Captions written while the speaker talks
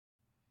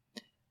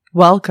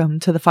Welcome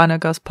to the Final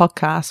Girls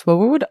podcast, where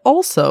we would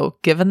also,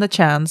 given the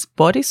chance,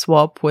 body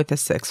swap with a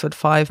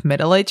 6'5"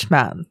 middle-aged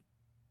man.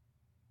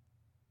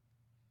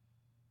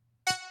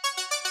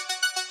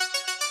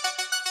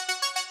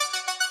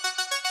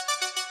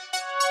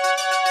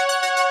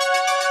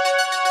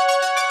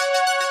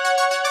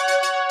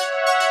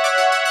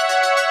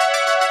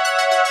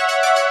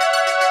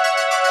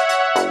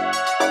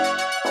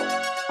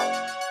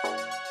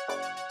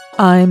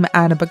 I'm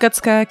Anna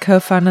Bogutska,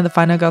 co-founder of the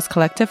Final Girls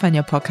Collective and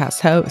your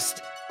podcast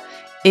host.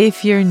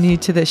 If you're new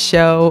to the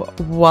show,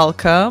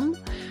 welcome.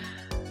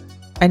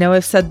 I know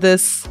I've said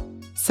this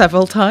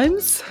several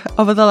times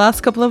over the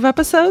last couple of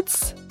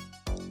episodes,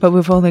 but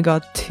we've only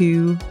got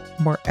 2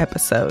 more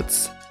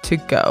episodes to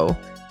go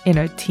in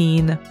our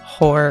teen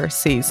horror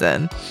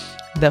season.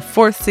 The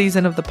 4th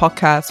season of the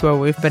podcast, where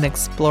we've been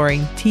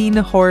exploring teen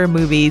horror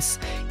movies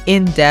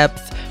in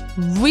depth,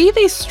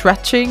 really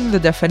stretching the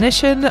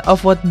definition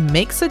of what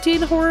makes a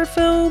teen horror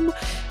film,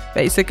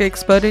 basically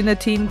exploring the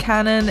teen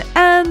canon,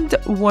 and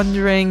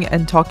wondering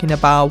and talking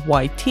about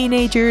why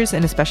teenagers,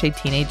 and especially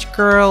teenage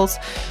girls,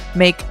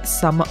 make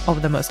some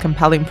of the most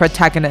compelling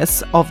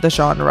protagonists of the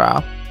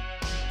genre.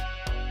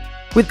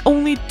 With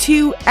only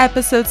 2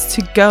 episodes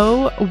to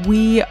go,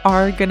 we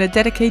are going to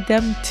dedicate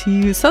them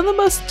to some of the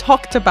most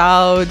talked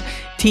about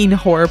teen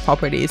horror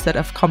properties that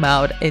have come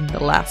out in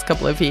the last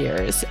couple of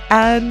years.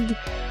 And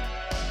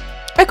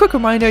a quick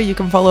reminder, you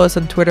can follow us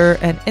on Twitter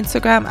and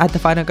Instagram at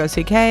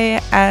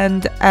TheFinalGirlsUK,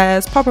 and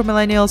as proper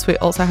millennials, we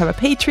also have a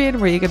Patreon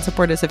where you can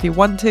support us if you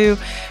want to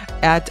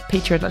at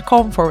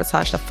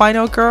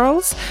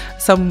patreon.com/TheFinalGirls.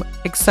 Some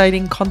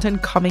exciting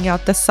content coming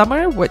out this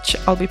summer, which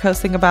I'll be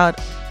posting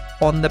about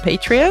on the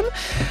Patreon.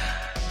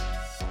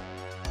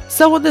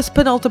 So on this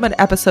penultimate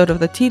episode of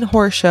the Teen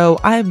Horror Show,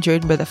 I am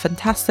joined by the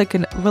fantastic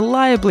and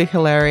reliably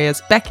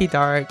hilarious Becky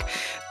Dark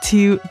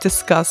to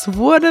discuss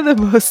one of the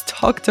most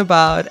talked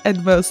about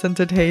and most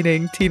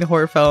entertaining teen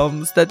horror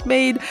films that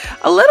made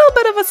a little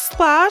bit of a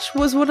splash,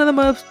 was one of the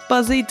most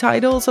buzzy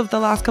titles of the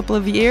last couple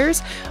of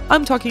years.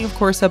 I'm talking, of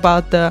course,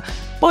 about the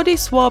body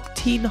swap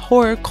teen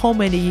horror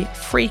comedy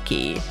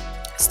Freaky,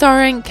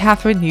 starring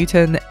Kathryn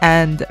Newton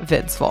and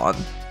Vince Vaughn.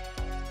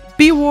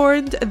 Be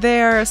warned,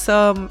 there are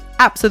some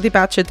absolutely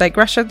batshit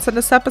digressions in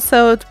this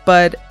episode,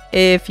 but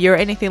if you're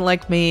anything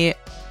like me,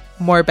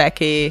 more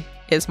Becky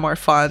is more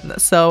fun,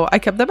 so I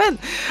kept them in.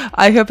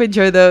 I hope you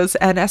enjoy those,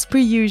 and as per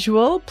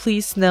usual,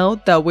 please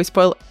note that we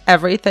spoil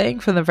everything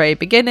from the very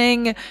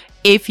beginning.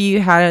 If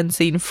you hadn't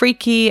seen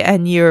Freaky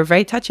and you're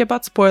very touchy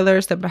about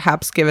spoilers, then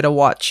perhaps give it a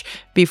watch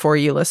before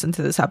you listen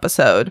to this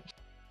episode.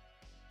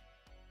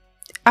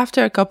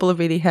 After a couple of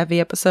really heavy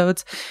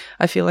episodes,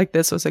 I feel like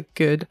this was a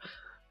good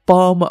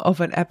bomb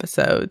of an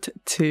episode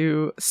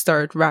to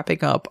start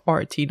wrapping up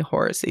our teen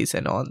horror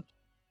season on.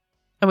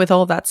 And with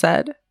all that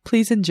said,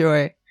 please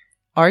enjoy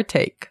our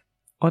take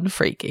on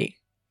Freaky.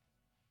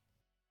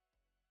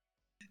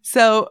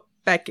 So,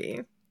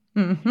 Becky,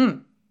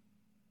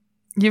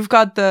 you've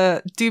got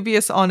the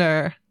dubious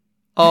honor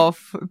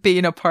of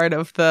being a part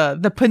of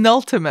the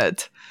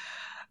penultimate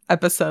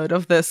episode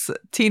of this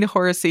teen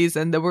horror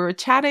season that we were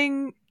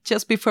chatting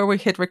just before we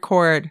hit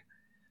record.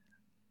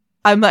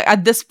 I'm like,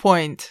 at this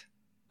point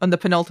on the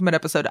penultimate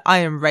episode, I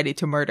am ready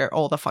to murder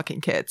all the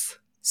fucking kids.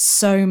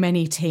 So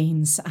many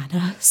teens,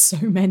 Anna. So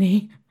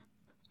many.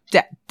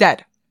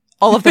 Dead.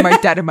 All of them are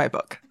dead in my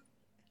book.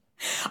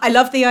 I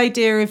love the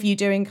idea of you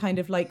doing kind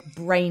of like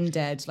brain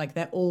dead, like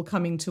they're all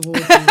coming towards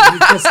you. You've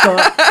just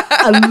got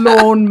a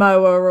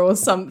lawnmower or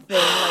something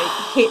like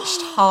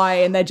hitched high,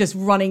 and they're just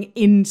running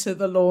into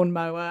the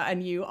lawnmower,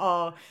 and you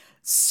are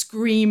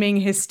screaming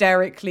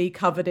hysterically,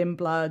 covered in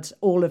blood,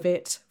 all of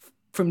it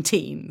from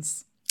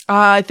teens.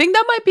 I think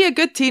that might be a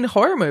good teen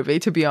horror movie,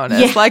 to be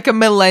honest. Yeah. Like a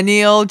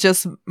millennial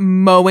just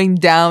mowing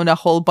down a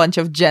whole bunch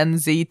of Gen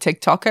Z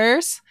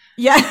TikTokers.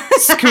 Yeah.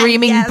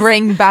 Screaming, Yes.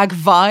 Bring back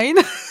Vine.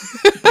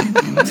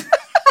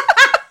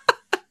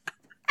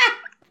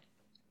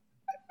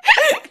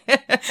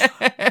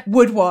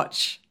 Would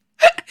watch.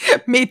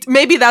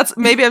 Maybe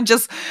I'm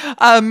just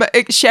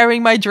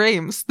sharing my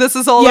dreams. This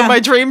is all in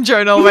my dream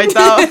journal right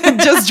now.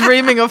 Just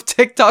dreaming of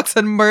TikToks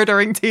and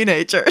murdering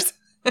teenagers.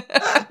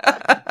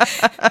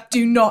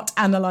 Do not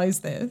analyze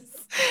this.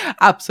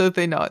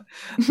 Absolutely not.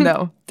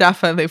 No,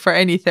 definitely. For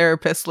any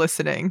therapist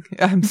listening,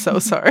 I'm so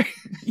sorry.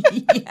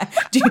 Yeah.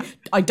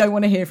 I don't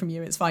want to hear from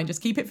you. It's fine.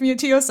 Just keep it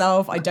to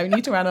yourself. I don't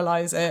need to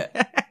analyze it.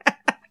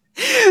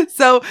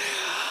 So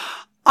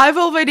I've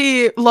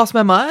already lost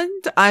my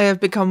mind. I have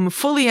become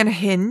fully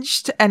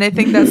unhinged, and I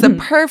think that's the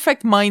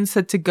perfect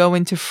mindset to go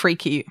into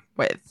Freaky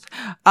with,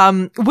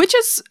 which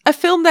is a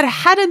film that I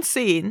hadn't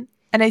seen,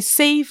 and I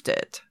saved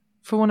it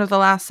for one of the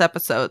last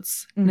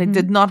episodes, and I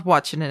did not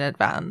watch it in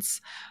advance,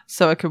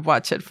 so I could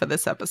watch it for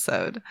this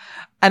episode.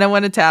 And I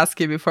wanted to ask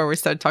you before we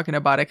start talking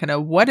about it, kind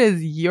of, what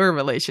is your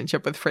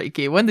relationship with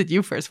Freaky? When did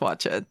you first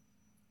watch it?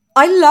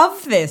 I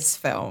love this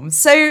film.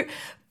 So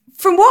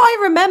from what I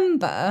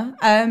remember,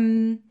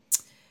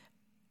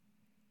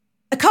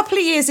 a couple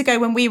of years ago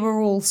when we were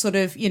all sort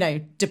of,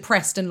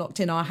 depressed and locked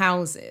in our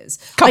houses.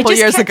 Couple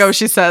years ago,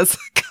 she says.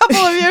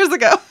 couple of years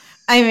ago.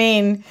 I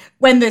mean,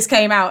 when this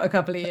came out a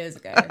couple of years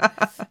ago.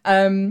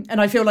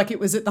 And I feel like it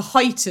was at the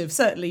height of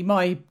certainly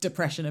my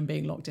depression and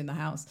being locked in the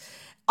house.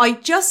 I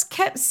just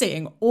kept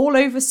seeing all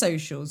over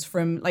socials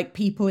from like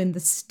people in the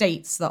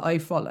States that I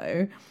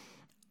follow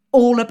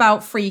all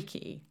about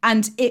Freaky.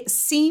 And it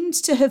seemed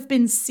to have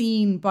been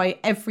seen by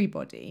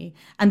everybody.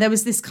 And there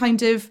was this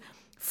kind of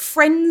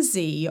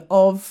frenzy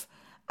of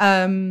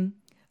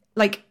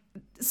like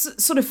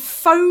sort of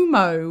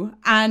FOMO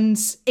and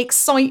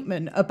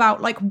excitement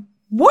about like,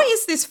 what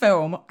is this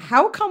film?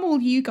 How come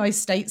all you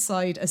guys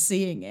stateside are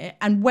seeing it?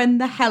 And when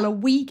the hell are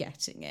we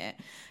getting it?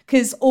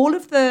 Because all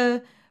of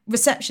the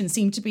reception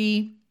seemed to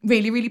be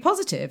really, really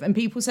positive. And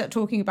people started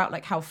talking about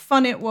like how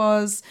fun it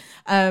was.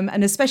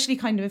 And especially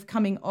kind of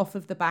coming off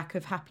of the back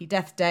of Happy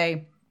Death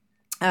Day.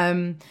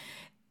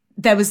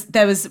 There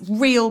was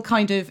real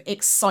kind of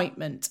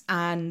excitement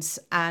and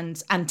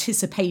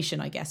anticipation,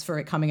 I guess, for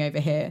it coming over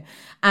here.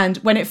 And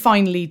when it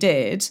finally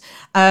did,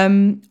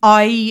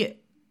 I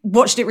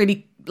watched it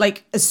really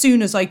like as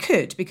soon as I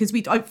could, because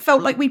I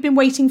felt like we'd been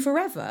waiting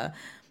forever.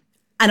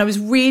 And I was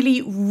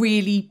really,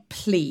 really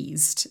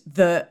pleased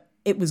that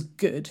it was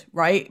good,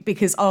 right?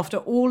 Because after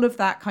all of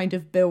that kind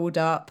of build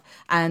up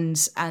and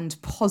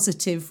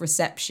positive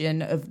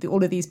reception of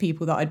all of these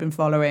people that I'd been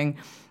following,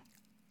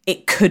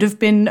 it could have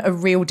been a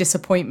real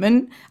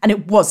disappointment, and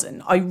it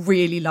wasn't. I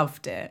really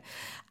loved it.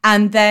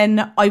 And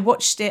then I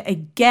watched it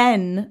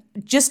again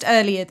just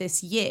earlier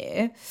this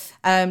year,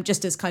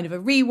 just as kind of a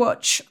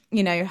rewatch,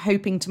 you know,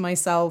 hoping to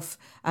myself,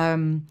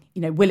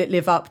 you know, will it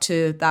live up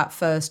to that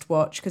first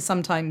watch? Because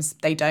sometimes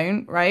they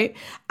don't, right?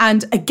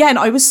 And again,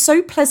 I was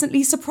so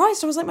pleasantly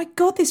surprised. I was like, my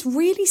God, this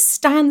really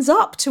stands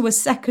up to a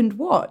second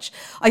watch.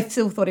 I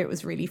still thought it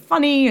was really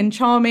funny and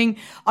charming.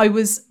 I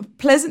was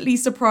pleasantly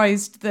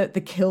surprised that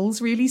the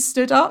kills really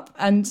stood up,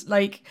 and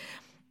like,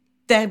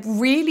 they're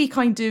really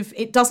kind of,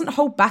 it doesn't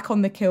hold back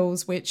on the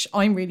kills, which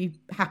I'm really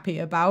happy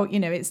about. You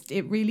know,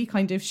 it really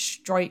kind of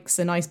strikes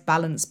a nice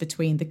balance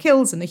between the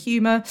kills and the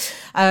humor.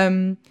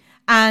 And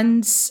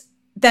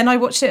then I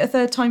watched it a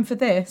third time for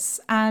this,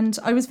 and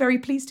I was very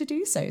pleased to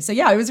do so. So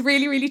yeah, I was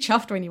really, really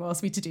chuffed when you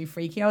asked me to do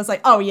Freaky. I was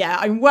like, oh yeah,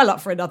 I'm well up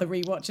for another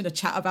rewatch and a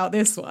chat about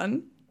this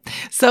one.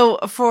 So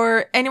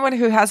for anyone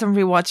who hasn't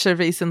rewatched it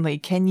recently,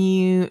 can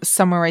you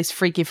summarize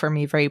Freaky for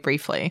me very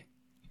briefly?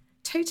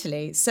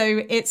 Totally.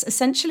 So it's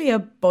essentially a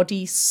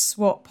body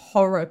swap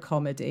horror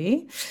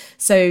comedy.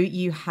 So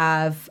you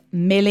have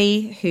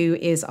Millie, who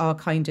is our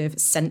kind of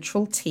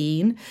central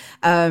teen.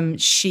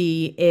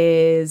 She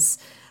is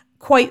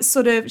quite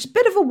sort of, she's a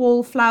bit of a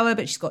wallflower,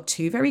 but she's got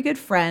two very good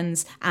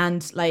friends,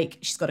 and like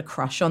she's got a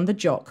crush on the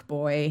jock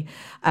boy.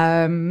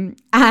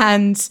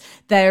 And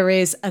there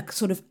is a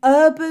sort of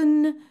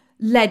urban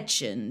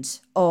legend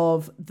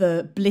of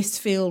the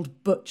Blissfield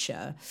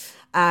Butcher.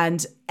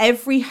 And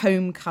every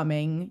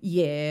homecoming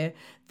year,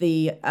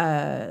 the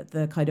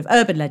kind of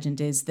urban legend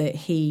is that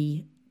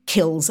he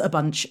kills a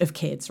bunch of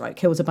kids, right?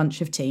 Kills a bunch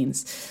of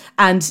teens.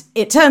 And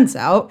it turns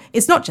out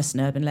it's not just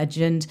an urban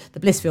legend. The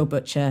Blissfield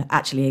Butcher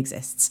actually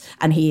exists,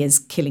 and he is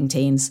killing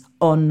teens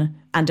on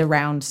and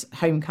around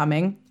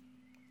homecoming.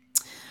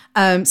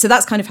 So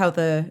that's kind of how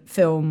the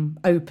film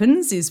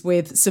opens, is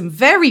with some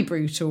very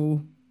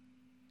brutal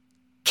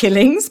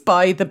killings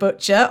by the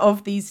butcher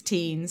of these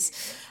teens.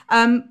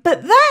 But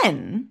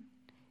then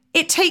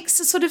it takes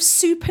a sort of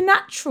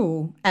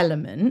supernatural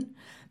element,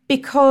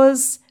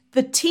 because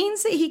the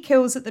teens that he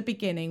kills at the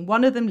beginning,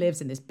 one of them lives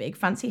in this big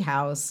fancy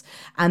house,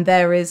 and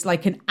there is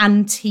like an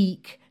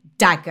antique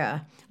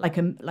dagger, like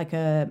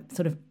a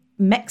sort of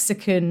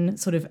Mexican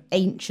sort of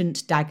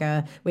ancient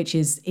dagger, which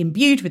is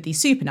imbued with these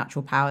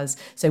supernatural powers.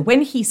 So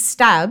when he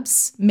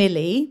stabs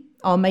Millie,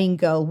 our main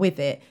girl, with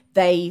it,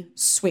 they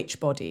switch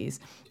bodies.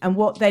 And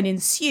what then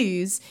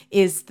ensues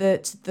is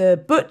that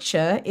the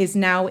butcher is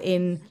now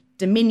in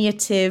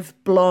diminutive,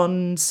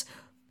 blonde,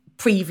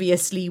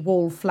 previously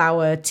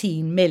wallflower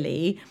teen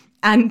Millie,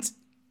 and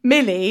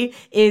Millie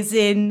is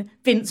in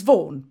Vince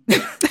Vaughn,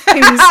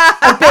 who's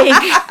a big...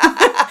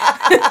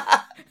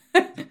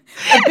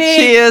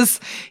 She is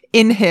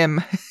in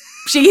him.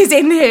 She is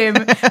in him,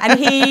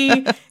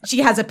 and she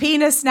has a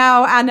penis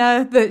now,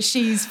 Anna, that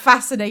she's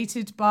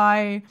fascinated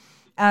by.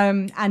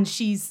 And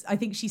I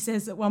think she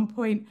says at one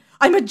point,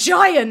 I'm a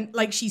giant,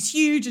 like she's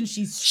huge and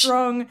she's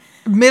strong.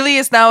 Millie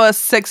is now a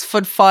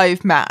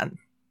 6'5" man.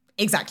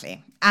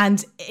 Exactly.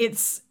 And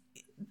it's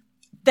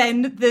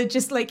then the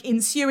just like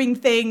ensuing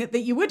thing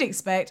that you would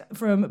expect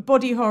from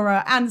body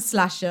horror and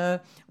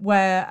slasher,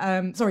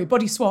 where,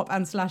 body swap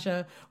and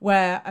slasher,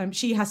 where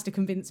she has to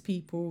convince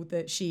people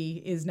that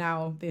she is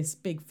now this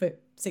Bigfoot,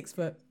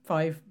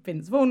 6'5"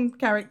 Vince Vaughn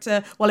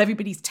character, while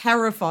everybody's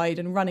terrified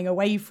and running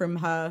away from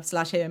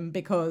her/him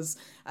because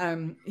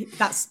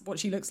that's what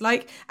she looks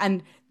like.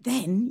 And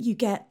then you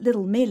get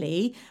little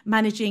Millie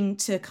managing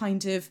to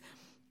kind of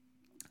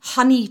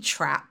honey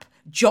trap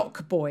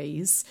jock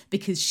boys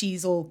because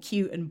she's all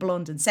cute and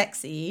blonde and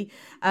sexy,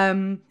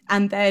 and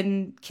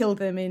then kill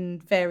them in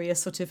various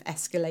sort of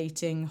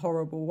escalating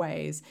horrible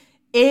ways.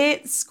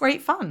 It's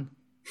great fun.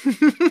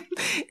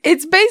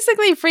 It's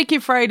basically Freaky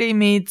Friday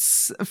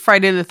meets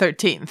Friday the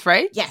 13th,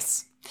 right?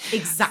 Yes,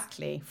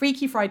 exactly.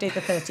 Freaky Friday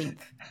the 13th.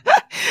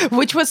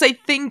 Which was,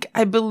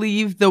 I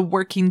believe, the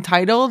working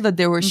title that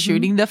they were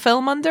shooting the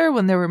film under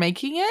when they were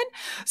making it.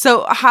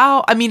 So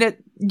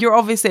you're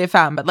obviously a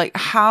fan, but like,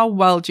 how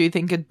well do you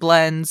think it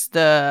blends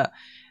the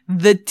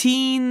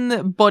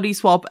teen body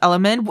swap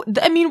element?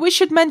 I mean, we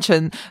should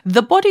mention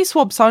the body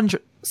swap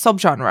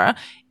subgenre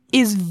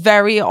is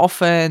very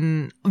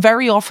often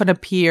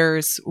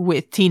appears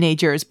with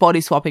teenagers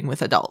body swapping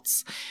with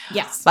adults.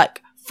 Yes.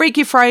 Like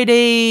Freaky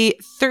Friday,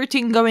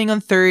 13 going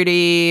on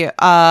 30,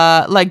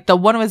 like the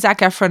one with Zac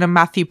Efron and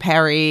Matthew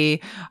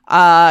Perry,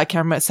 I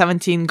can't remember,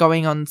 17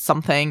 going on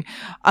something.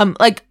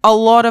 Like a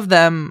lot of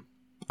them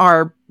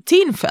are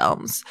teen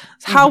films.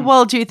 How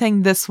well do you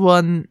think this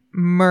one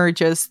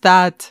merges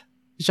that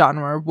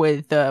genre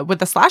with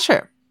the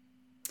slasher?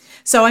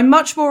 So I'm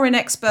much more an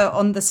expert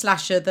on the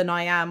slasher than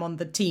I am on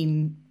the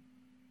teen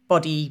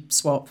body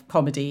swap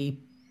comedy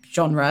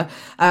genre.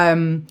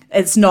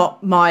 It's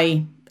not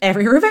my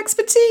area of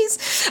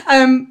expertise.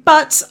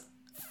 But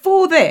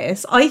for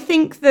this, I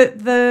think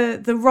that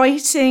the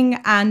writing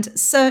and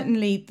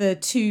certainly the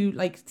two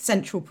like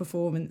central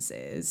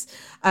performances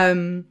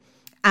and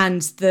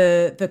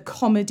the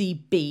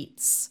comedy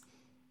beats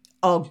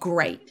are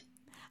great.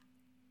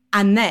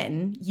 And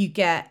then you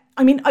get,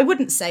 I mean, I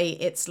wouldn't say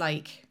it's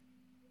like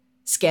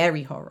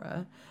scary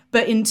horror,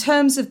 but in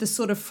terms of the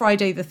sort of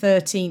Friday the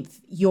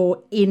 13th,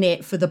 you're in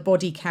it for the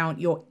body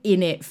count, you're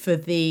in it for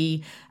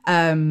the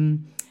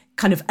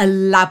kind of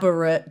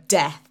elaborate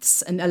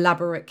deaths and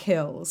elaborate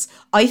kills.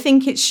 I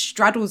think it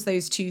straddles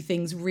those two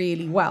things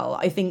really well.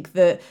 I think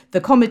that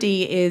the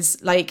comedy is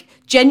like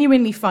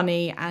genuinely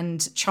funny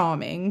and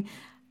charming,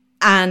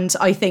 and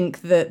I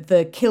think that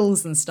the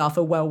kills and stuff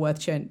are well worth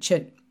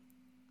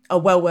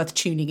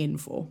tuning in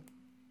for.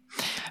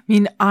 I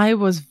mean, I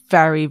was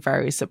very,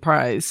 very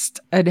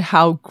surprised at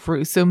how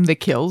gruesome the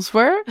kills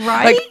were.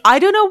 Right? Like, I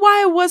don't know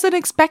why I wasn't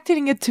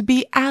expecting it to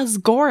be as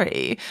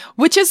gory,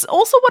 which is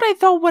also what I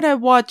thought when I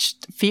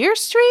watched Fear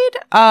Street,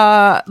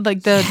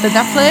 like the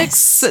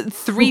Netflix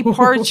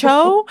 3-part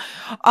show.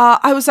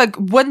 I was like,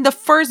 when the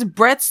first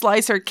bread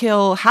slicer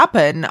kill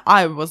happened,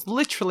 I was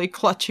literally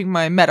clutching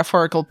my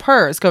metaphorical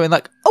purse, going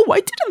like, oh, I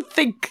didn't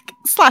think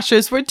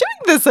slashers were doing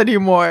this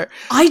anymore.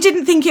 I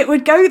didn't think it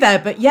would go there,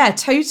 but yeah,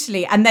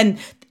 totally. And then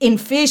in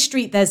Fear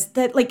Street, they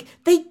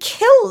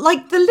kill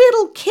like the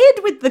little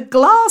kid with the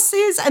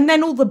glasses, and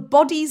then all the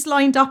bodies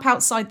lined up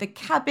outside the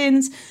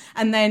cabins.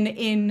 And then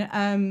in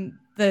the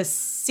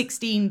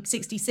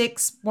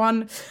 1666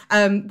 one,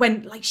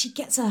 when like she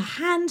gets her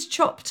hand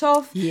chopped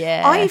off.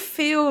 Yeah, I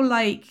feel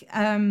like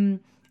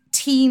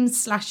teen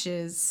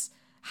slashers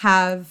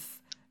have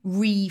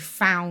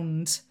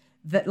rediscovered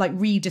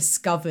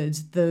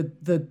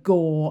the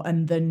gore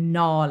and the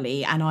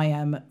gnarly, and I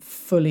am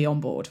fully on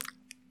board.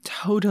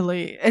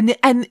 Totally. And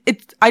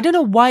it, I don't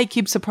know why it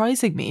keeps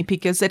surprising me,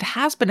 because it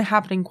has been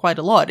happening quite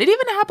a lot. It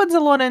even happens a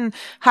lot in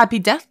Happy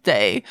Death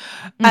Day.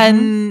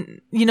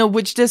 And,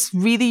 which this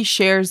really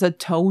shares a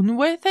tone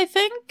with, I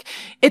think.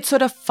 It's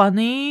sort of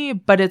funny,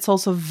 but it's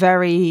also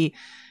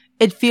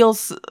it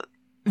feels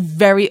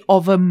very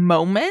of a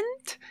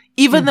moment.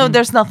 Even though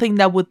there's nothing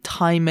that would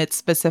time it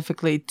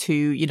specifically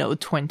to,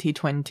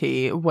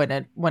 2020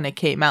 when it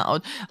came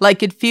out.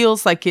 Like, it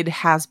feels like it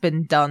has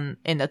been done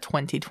in the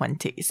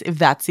 2020s, if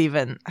that's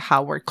even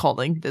how we're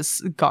calling this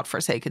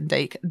godforsaken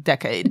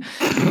decade.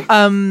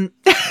 Do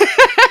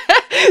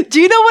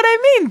you know what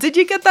I mean? Did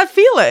you get that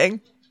feeling?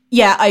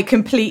 Yeah, I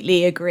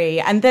completely agree.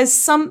 And there's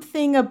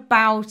something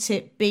about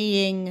it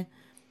being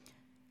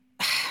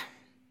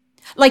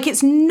like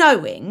it's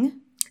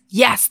knowing.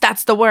 Yes,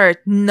 that's the word,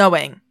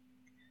 knowing.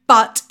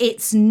 But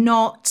it's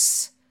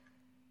not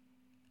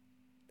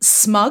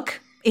smug,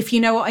 if you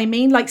know what I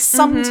mean. Like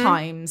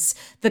sometimes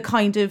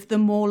the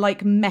more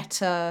like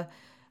meta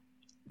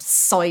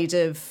side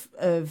of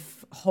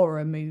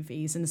horror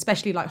movies, and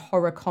especially like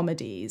horror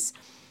comedies,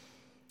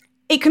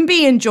 it can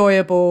be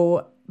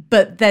enjoyable,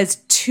 but there's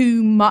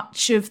too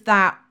much of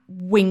that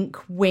wink,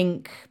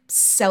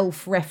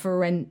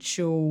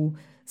 self-referential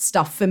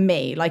stuff for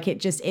me. Like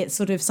it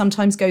sort of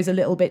sometimes goes a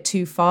little bit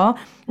too far.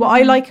 What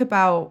I like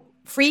about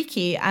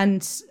Freaky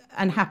and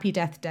Happy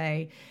Death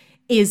Day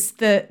is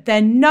that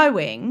they're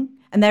knowing,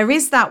 and there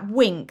is that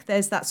wink,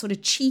 there's that sort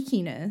of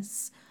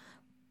cheekiness,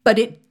 but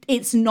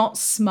it's not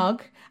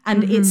smug,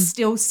 and it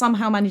still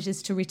somehow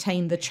manages to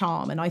retain the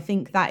charm. And I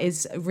think that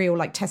is a real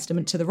like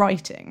testament to the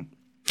writing.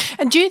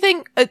 And do you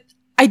think I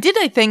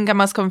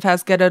must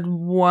confess, get at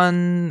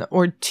 1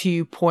 or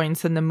 2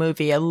 points in the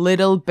movie a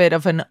little bit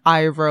of an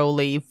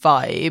eye-rolly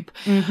vibe.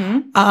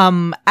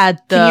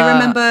 At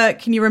the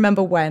Can you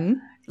remember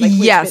when? Like,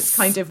 yes, it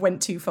kind of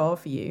went too far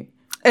for you.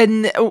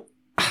 And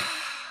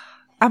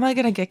am I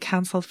gonna get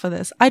cancelled for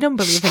this? I don't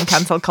believe in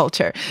cancel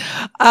culture.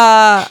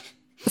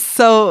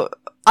 So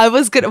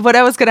what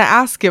I was gonna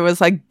ask you was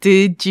like,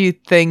 did you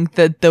think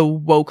that the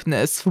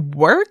wokeness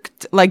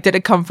worked? Like, did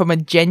it come from a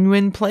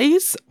genuine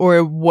place,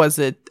 or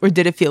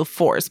did it feel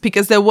forced?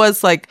 Because there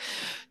was like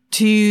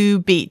two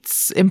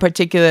beats in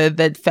particular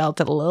that felt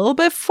a little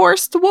bit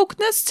forced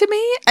wokeness to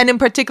me. And in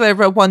particular, I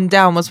wrote one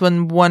down was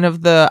when one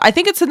of the, I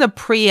think it's in the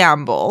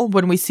preamble,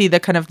 when we see the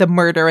kind of the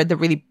murder at the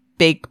really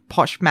big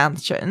posh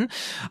mansion,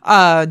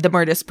 the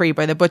murder spree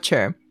by the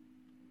butcher.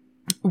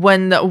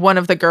 When one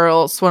of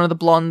the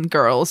blonde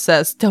girls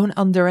says, "Don't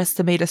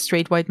underestimate a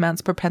straight white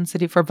man's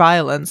propensity for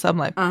violence." I'm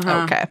like,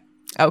 okay,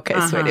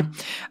 sweetie.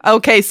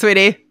 Okay,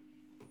 sweetie.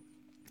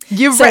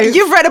 You've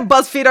read a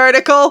BuzzFeed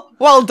article.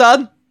 Well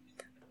done.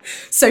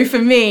 So for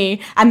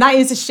me, and that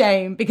is a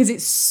shame because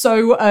it's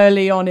so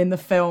early on in the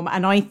film,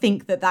 and I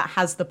think that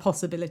has the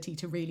possibility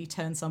to really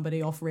turn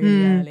somebody off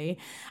really early.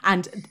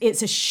 And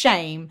it's a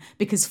shame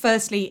because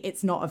firstly,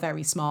 it's not a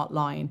very smart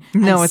line.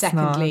 No, and it's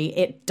secondly, not.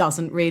 It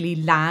doesn't really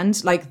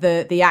land. Like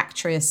the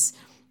actress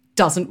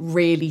doesn't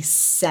really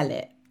sell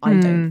it, I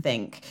don't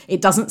think.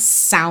 It doesn't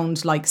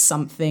sound like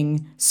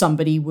something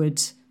somebody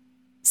would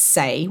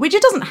say, which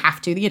it doesn't have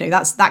to,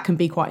 that can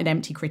be quite an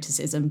empty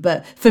criticism,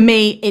 but for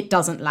me it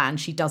doesn't land.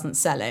 She doesn't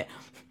sell it.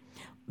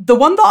 The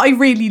one that I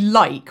really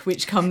like,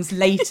 which comes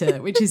later,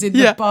 which is in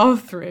the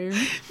bathroom,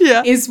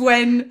 is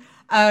when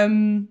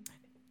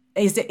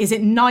is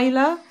it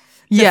Nyla,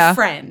 the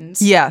friend,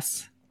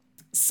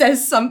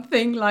 says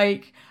something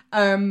like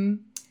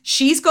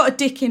she's got a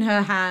dick in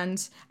her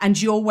hand and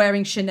you're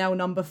wearing Chanel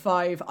No.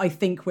 5. I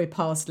think we're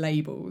past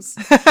labels.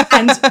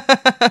 And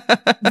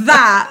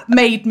that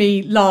made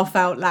me laugh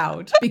out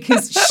loud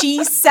because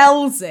she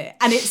sells it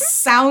and it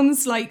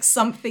sounds like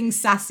something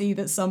sassy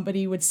that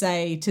somebody would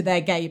say to their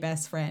gay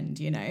best friend,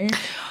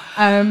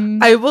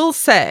 I will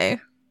say,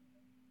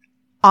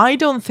 I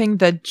don't think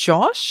that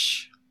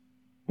Josh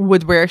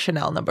would wear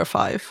Chanel No.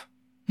 5.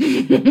 What do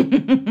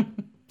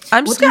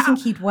you think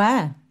he'd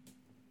wear?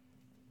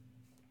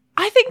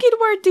 I think he'd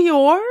wear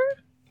Dior.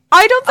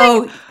 I don't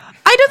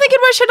think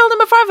he'd wear Chanel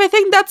No. 5. I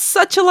think that's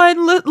such a line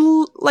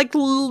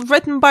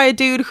written by a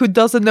dude who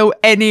doesn't know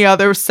any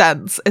other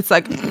sense. It's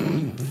like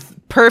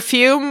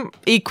perfume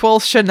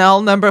equals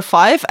Chanel No.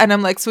 5. And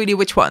I'm like, sweetie,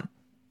 which one?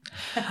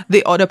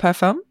 The eau de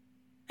parfum?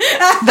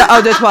 The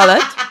eau de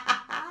toilette?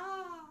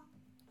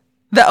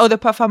 The eau de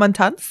parfum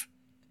intense?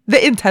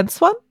 The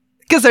intense one?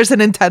 Because there's an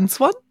intense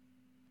one.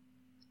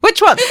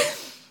 Which one?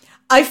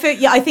 I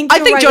think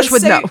right. Josh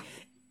would know.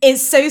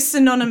 It's so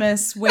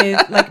synonymous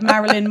with like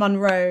Marilyn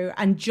Monroe,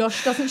 and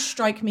Josh doesn't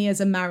strike me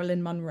as a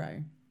Marilyn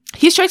Monroe.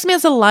 He strikes me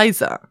as a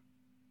Liza.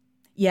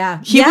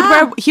 Yeah. He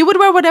would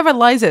wear whatever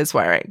Liza is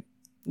wearing.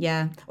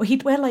 Yeah. Or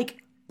he'd wear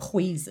like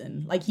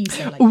Poison. Like you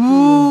say, like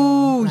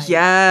ooh, like,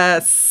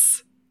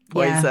 yes.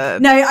 Poison. Yeah.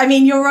 No, I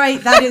mean you're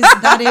right.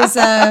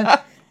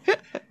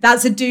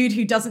 That's a dude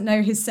who doesn't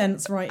know his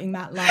sense writing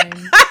that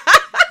line.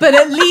 But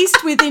at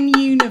least within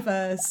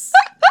universe,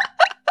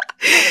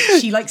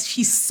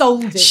 she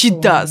sold it. She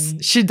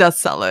does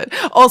sell it.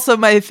 Also,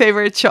 my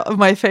favorite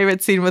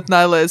scene with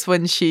Nyla is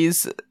when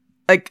she's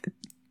like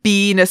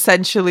being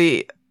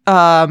essentially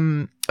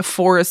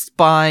forced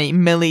by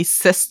Millie's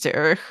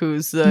sister,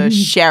 who's a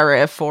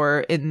sheriff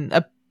or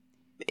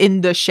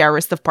in the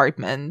sheriff's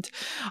department.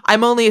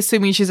 I'm only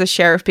assuming she's a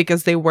sheriff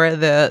because they wear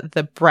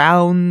the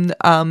brown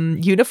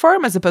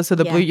uniform as opposed to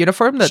the blue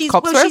uniform that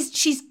cops wear.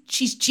 She's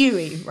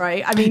Jewy,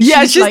 right? I mean,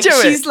 she's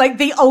Jewish. She's like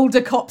the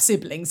older cop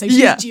sibling, so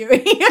she's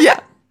Jewy.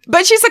 Yeah,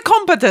 but she's a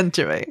competent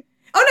Jewy.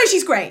 Oh no,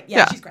 she's great.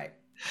 Yeah, she's great.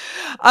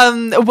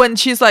 When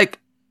she's like,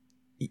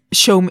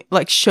 show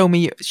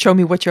me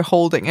what you're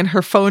holding, and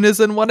her phone is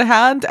in one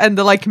hand and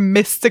the like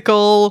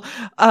mystical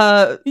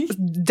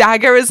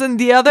dagger is in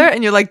the other,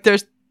 and you're like,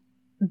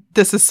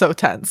 this is so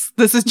tense.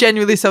 This is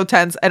genuinely so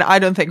tense, and I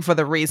don't think for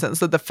the reasons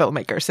that the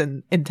filmmakers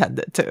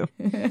intended to.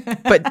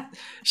 But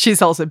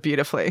she's also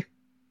beautifully.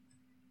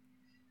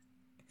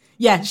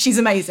 Yeah, she's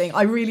amazing.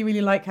 I really,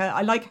 really like her.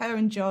 I like her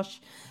and Josh.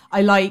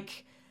 I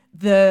like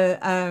the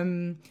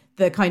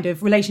kind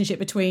of relationship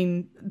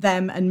between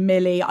them and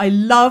Millie. I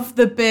love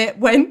the bit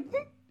when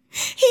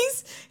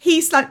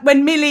he's like,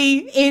 when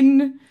Millie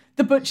in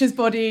the butcher's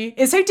body.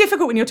 It's so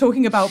difficult when you're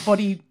talking about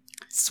body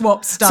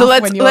swap stuff. So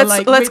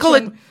let's call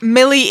it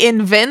Millie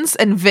in Vince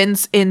and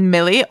Vince in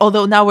Millie.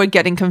 Although now we're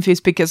getting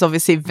confused because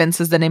obviously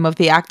Vince is the name of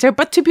the actor.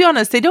 But to be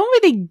honest, they don't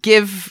really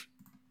give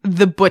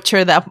the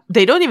butcher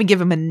they don't even give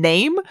him a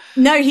name.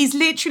 No, he's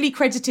literally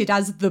credited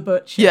as the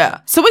butcher. Yeah,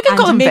 so we can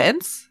call him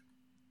Vince.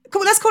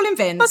 Cool, let's call him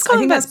Vince. I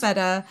think that's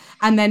better.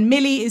 And then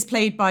Millie is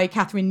played by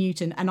Catherine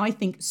Newton, and I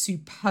think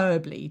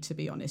superbly, to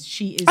be honest.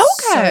 She is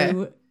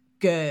so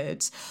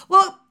good.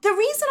 Well, the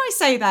reason I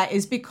say that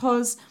is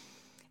because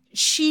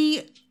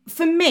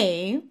for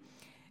me,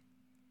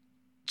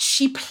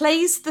 she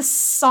plays the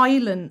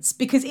silence,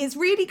 because it's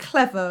really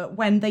clever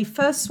when they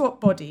first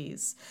swap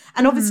bodies.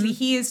 And obviously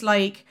he is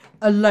like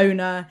a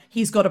loner.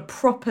 He's got a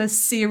proper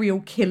serial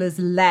killer's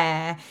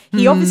lair.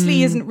 He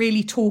obviously isn't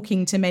really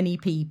talking to many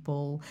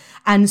people.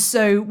 And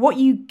so what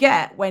you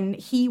get when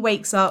he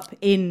wakes up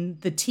in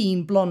the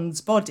teen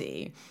blonde's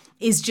body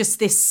is just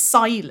this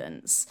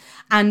silence.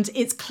 And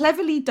it's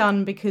cleverly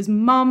done because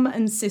mum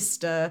and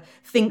sister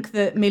think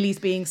that Millie's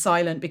being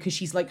silent because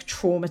she's like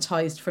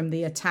traumatized from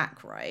the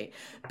attack, right?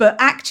 But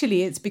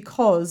actually it's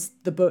because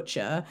the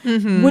butcher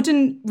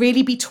wouldn't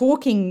really be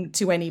talking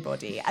to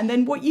anybody. And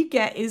then what you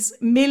get is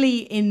Millie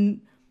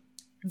in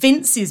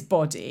Vince's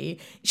body.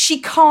 She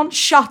can't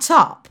shut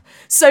up.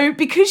 So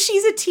because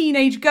she's a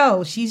teenage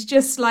girl, she's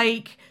just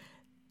like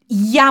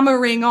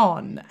yammering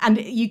on, and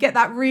you get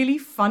that really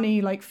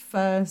funny like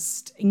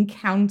first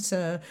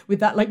encounter with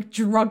that like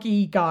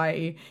druggy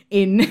guy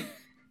in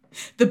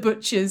the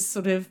butcher's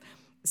sort of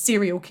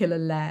serial killer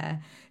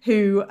lair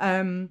who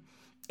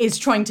is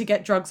trying to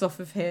get drugs off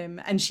of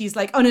him, and she's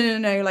like, oh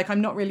no, like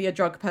I'm not really a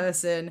drug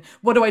person,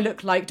 what do I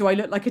look like, do I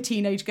look like a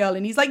teenage girl?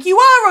 And he's like, you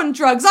are on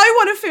drugs, I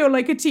want to feel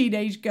like a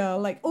teenage girl.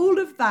 Like all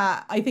of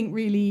that I think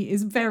really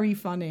is very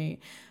funny.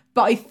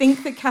 But I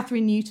think that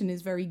Catherine Newton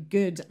is very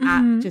good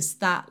at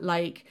just that,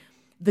 like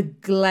the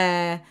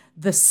glare,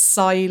 the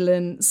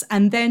silence.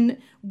 And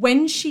then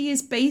when she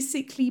is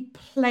basically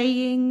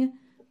playing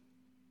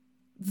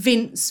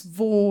when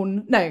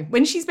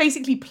she's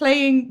basically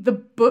playing the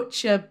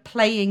butcher,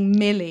 playing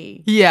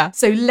Millie. Yeah.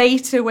 So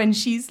later when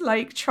she's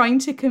like trying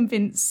to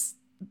convince,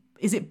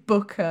 is it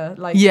Booker?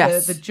 Like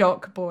the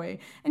jock boy.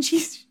 And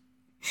she's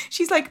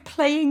like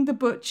playing the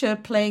butcher,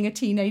 playing a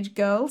teenage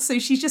girl. So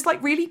she's just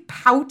like really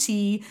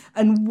pouty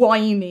and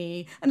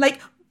whiny and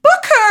like,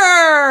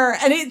 Booker!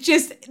 And it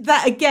just,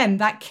 that again,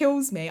 that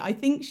kills me. I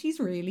think she's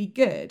really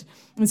good.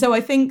 And so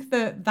I think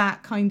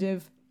that kind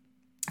of,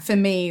 for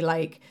me,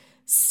 like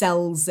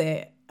sells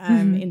it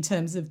in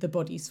terms of the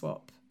body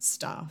swap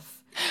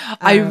stuff.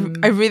 I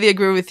really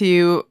agree with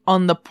you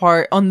on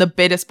the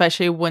bit,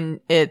 especially when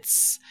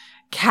it's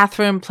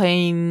Catherine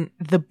playing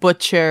the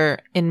butcher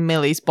in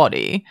Millie's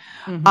body.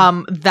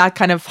 That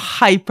kind of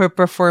hyper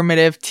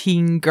performative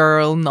teen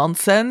girl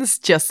nonsense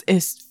just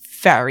is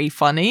very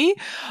funny.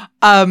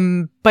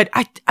 But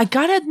I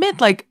gotta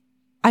admit, like,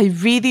 I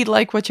really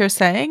like what you're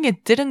saying.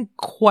 It didn't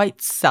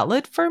quite sell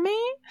it for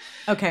me.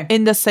 Okay.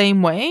 In the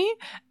same way.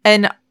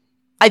 And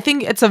I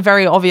think it's a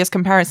very obvious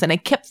comparison. I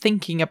kept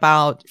thinking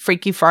about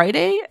Freaky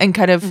Friday and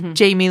kind of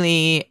Jamie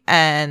Lee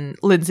and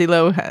Lindsay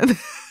Lohan.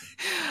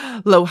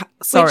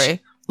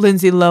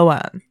 Lindsay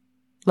Lohan.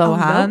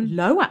 Lohan.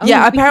 Lohan. Oh,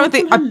 yeah,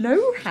 apparently.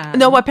 Lohan.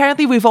 No,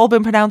 apparently we've all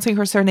been pronouncing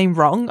her surname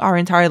wrong our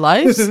entire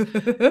lives.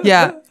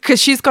 Yeah,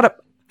 because she's got a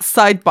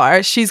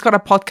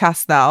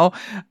podcast now,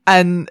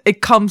 and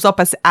it comes up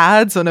as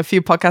ads on a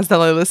few podcasts that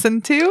I listen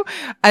to,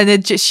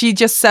 and she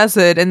just says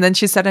it, and then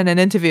she said in an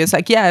interview, it's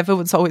like, yeah,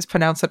 everyone's always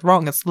pronounced it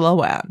wrong. It's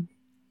Lohan.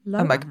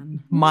 I'm like,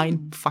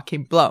 mind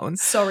fucking blown.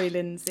 Sorry,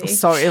 Lindsay.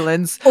 Sorry,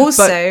 Linz.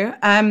 Also,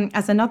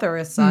 as another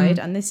aside,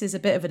 and this is a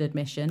bit of an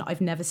admission,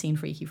 I've never seen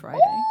Freaky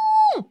Friday.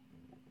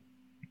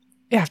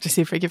 You have to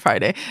see Freaky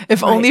Friday.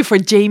 If only for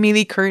Jamie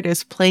Lee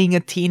Curtis playing a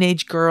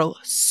teenage girl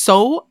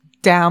so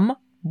damn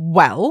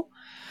well.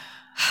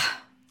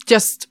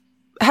 Just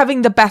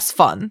having the best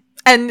fun.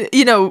 And,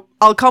 you know,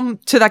 I'll come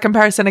to that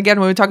comparison again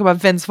when we talk about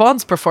Vince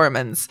Vaughn's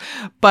performance.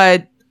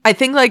 But I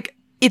think, like,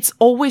 it's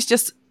always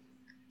just...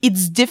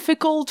 It's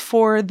difficult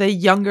for the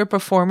younger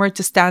performer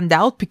to stand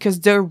out because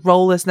their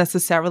role is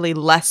necessarily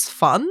less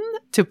fun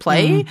to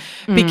play.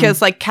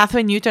 Because, like,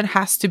 Catherine Newton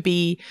has to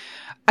be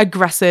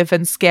aggressive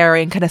and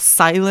scary and kind of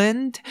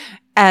silent.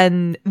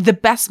 And the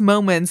best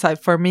moments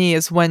for me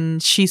is when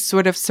she's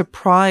sort of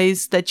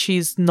surprised that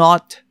she's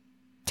not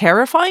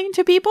terrifying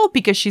to people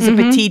because she's a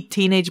petite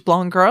teenage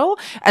blonde girl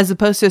as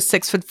opposed to a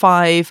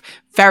 6'5",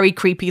 very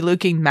creepy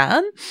looking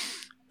man.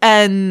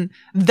 And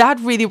that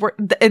really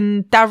worked.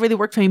 And that really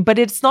worked for me. But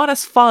it's not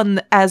as fun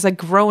as a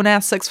grown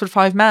ass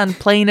 6'5" man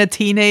playing a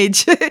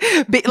teenage,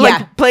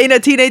 playing a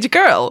teenage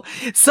girl.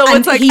 So and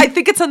it's like, I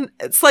think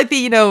it's slightly,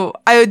 you know,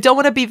 I don't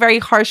want to be very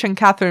harsh on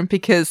Catherine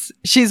because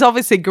she's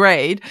obviously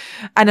great.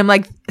 And I'm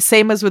like,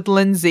 same as with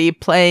Lindsay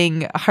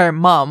playing her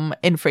mom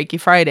in Freaky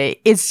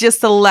Friday. It's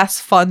just a less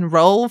fun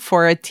role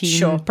for a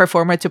teen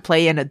performer to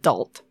play an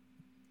adult.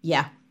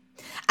 Yeah.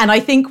 And I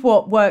think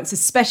what works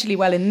especially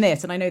well in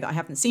this, and I know that I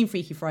haven't seen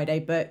Freaky Friday,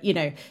 but, you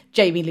know,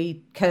 Jamie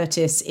Lee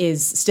Curtis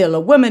is still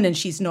a woman and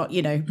she's not,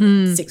 you know,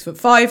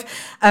 6'5".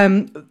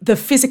 The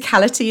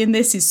physicality in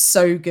this is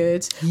so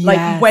good. Yes.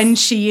 Like when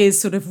she is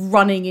sort of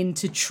running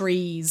into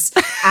trees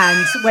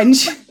and when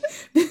she...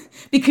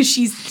 because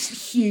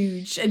she's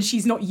huge and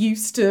she's not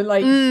used to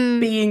like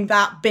being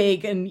that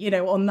big and, you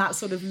know, on that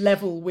sort of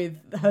level with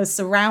her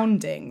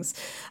surroundings.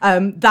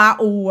 That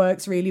all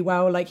works really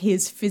well. Like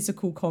his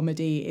physical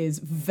comedy is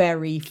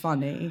very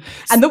funny.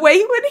 And the way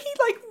when he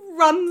like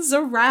runs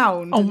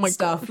around and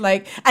stuff,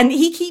 like, and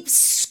he keeps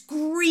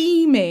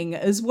screaming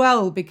as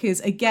well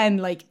because again,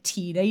 like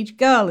teenage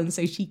girl, and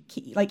so he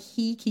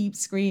keeps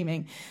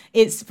screaming.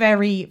 It's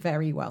very,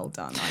 very well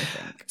done, I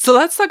think. So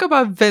let's talk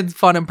about Vince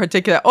Vaughn in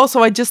particular.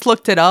 Also, I just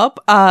looked it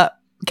up.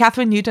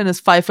 Catherine Newton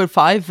is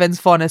 5'5", Vince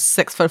Vaughn is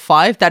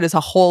 6'5". That is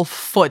a whole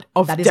foot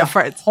of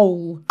difference. A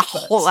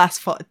whole ass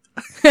foot.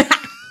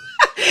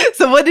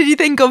 So what did you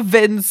think of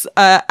Vince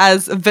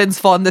as Vince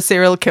Vaughn, the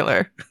serial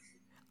killer?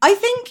 I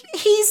think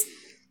he's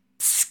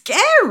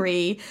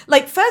scary.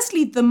 Like,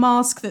 firstly, the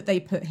mask that they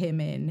put him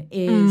in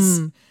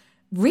is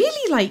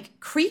really like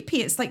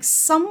creepy. It's like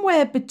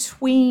somewhere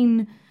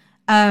between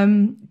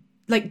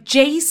like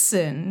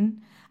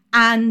Jason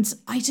and,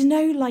 I don't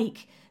know,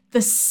 like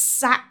the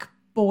sack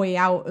boy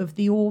out of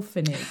the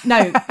orphanage.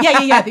 No,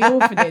 yeah, the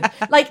orphanage.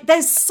 Like,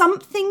 there's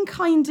something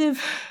kind of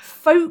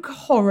folk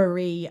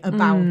horror-y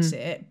about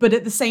it, but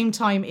at the same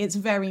time, it's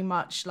very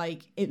much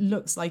like, it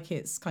looks like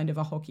it's kind of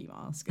a hockey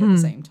mask at the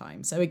same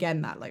time. So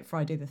again, that like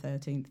Friday the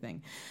 13th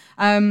thing.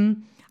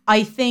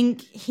 I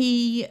think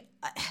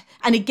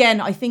and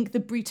again, I think the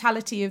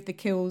brutality of the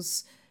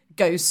kills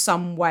goes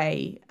some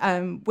way,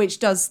 which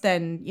does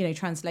then, you know,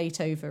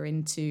 translate over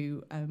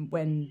into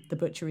when the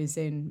butcher is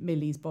in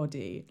Millie's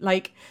body.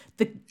 Like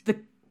the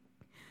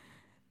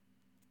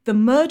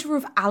murder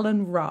of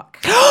Alan Ruck.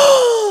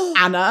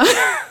 Anna.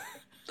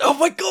 Oh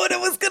my God, I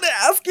was going to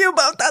ask you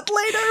about that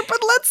later, but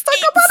let's talk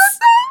about it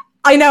now.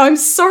 I know, I'm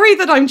sorry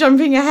that I'm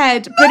jumping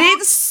ahead, but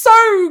it's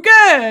so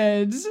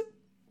good.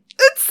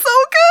 It's so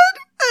good.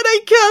 And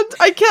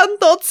I can't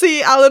not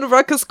see Alan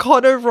Ruck as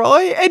Connor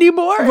Roy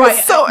anymore.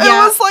 Right, so it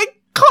was like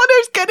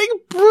Connor's getting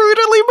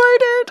brutally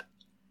murdered.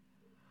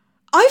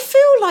 I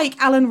feel like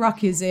Alan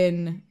Ruck is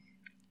in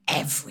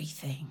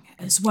everything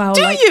as well.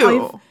 Do like,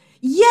 you?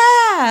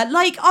 Yeah,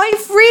 like I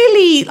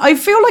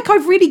feel like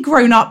I've really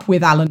grown up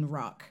with Alan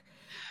Ruck.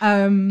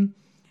 And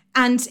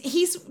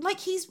he's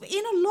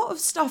in a lot of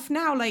stuff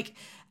now. Like,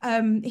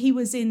 he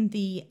was in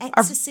the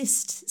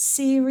Exorcist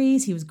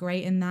series. He was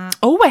great in that.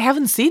 Oh, I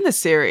haven't seen the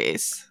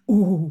series.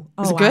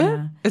 Is it good?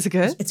 Anna. Is it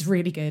good? It's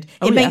really good.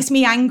 Oh, it makes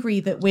me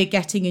angry that we're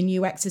getting a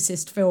new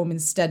Exorcist film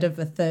instead of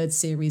a third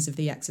series of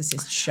the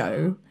Exorcist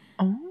show.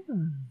 Oh.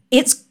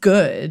 It's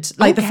good.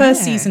 Like the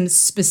first season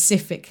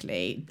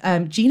specifically.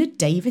 Gina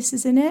Davis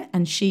is in it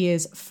and she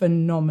is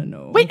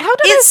phenomenal. Wait, how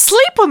did I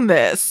sleep on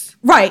this?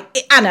 Right,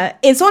 Anna,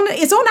 it's on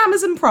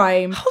Amazon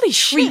Prime. Holy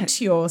shit.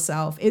 Treat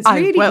yourself. It's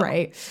really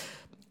great.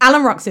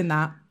 Alan Ruck's in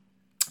that.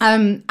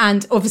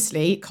 And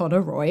obviously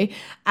Connor Roy.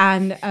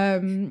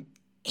 And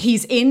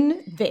he's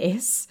in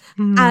this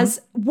as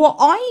what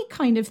I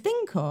kind of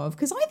think of,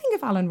 because I think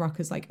of Alan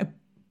Ruck as like a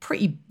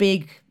pretty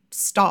big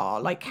star,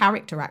 like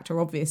character actor,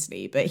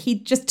 obviously, but he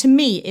just, to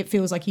me, it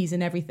feels like he's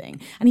in everything.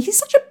 And he's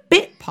such a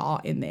bit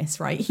part in this,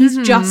 right? He's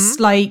just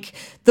like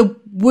the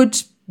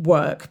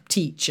woodwork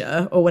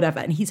teacher or whatever,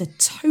 and he's a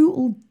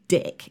total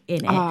dick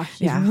in it.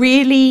 He's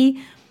really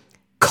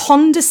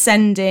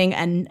condescending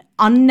and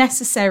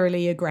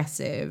unnecessarily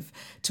aggressive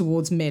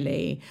towards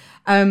Millie.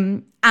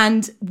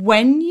 And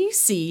when you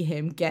see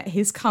him get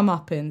his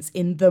comeuppance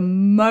in the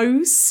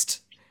most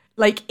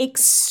like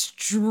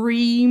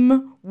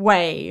extreme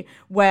way,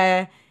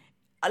 where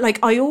like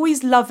I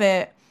always love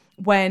it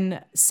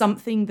when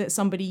something that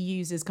somebody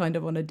uses kind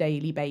of on a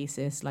daily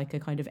basis, like a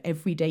kind of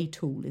everyday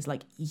tool, is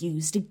like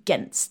used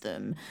against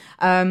them.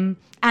 And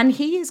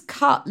he is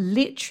cut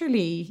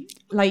literally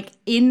like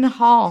in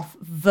half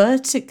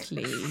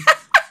vertically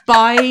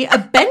by a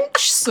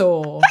bench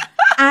saw.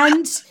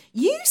 And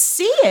you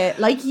see it,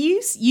 like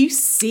you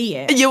see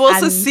it. You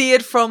also see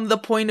it from the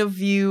point of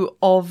view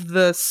of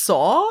the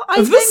saw,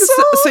 I think.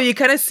 So you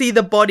kind of see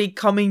the body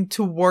coming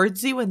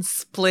towards you and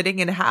splitting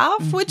in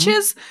half, which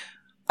is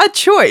a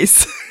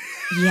choice.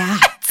 Yeah.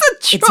 It's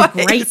a choice. It's a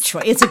great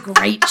choice. It's a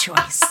great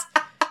choice.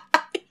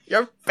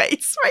 Your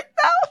face right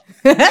now.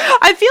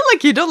 I feel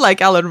like you don't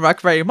like Alan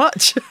Ruck very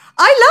much.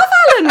 I love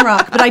Alan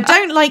Ruck, but I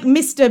don't like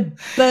Mr.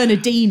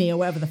 Bernardini or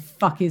whatever the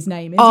fuck his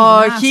name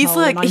is.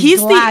 He's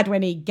glad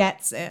when he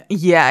gets it.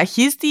 Yeah,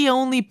 he's the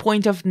only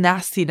point of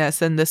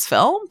nastiness in this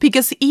film,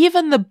 because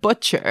even the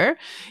butcher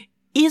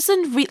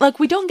isn't like,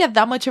 we don't get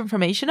that much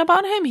information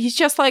about him. He's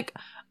just like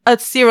a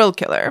serial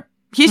killer.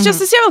 He's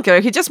just a serial killer.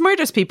 He just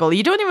murders people.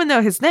 You don't even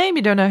know his name.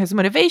 You don't know his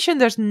motivation.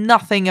 There's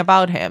nothing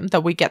about him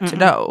that we get to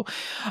know.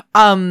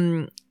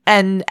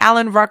 And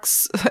Alan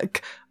Ruck's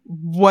like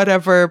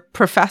whatever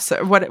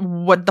professor,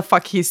 what the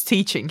fuck he's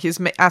teaching. He's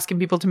asking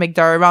people to make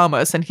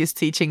dioramas, and he's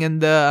teaching in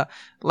the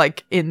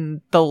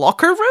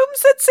locker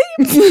rooms, it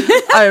seems.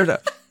 I don't know.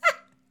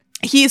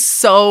 He's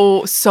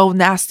so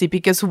nasty,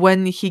 because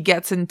when he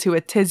gets into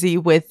a tizzy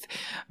with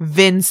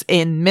Vince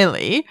in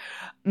Millie,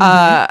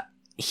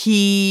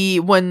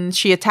 when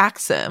she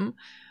attacks him,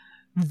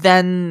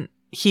 then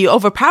he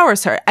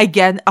overpowers her.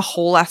 Again, a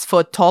whole ass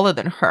foot taller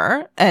than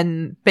her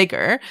and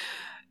bigger.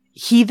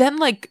 He then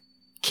like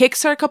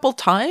kicks her a couple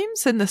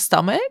times in the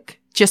stomach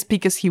just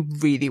because he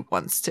really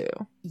wants to.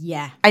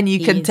 Yeah. And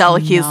you can tell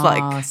he's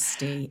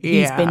nasty.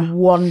 He's been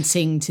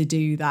wanting to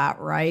do that,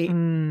 right?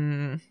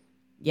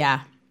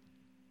 Yeah.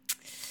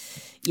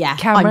 Yeah.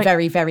 I'm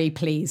very, very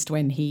pleased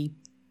when he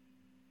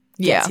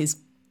gets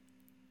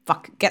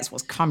gets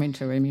what's coming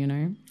to him, you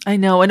know? I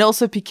know. And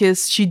also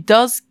because she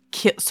does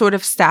sort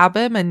of stab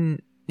him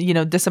and, you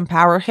know,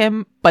 disempower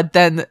him, but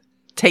then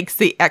takes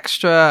the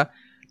extra,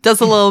 gets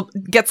a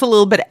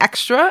little bit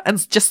extra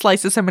and just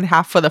slices him in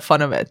half for the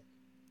fun of it.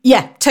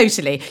 Yeah,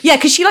 totally. Yeah,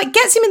 because she like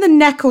gets him in the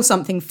neck or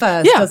something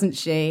first, Yeah. doesn't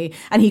she?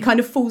 And he kind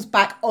of falls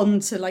back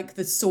onto like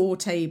the saw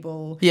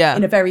table Yeah.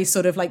 in a very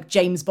sort of like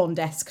James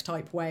Bond-esque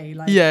type way.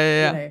 Like,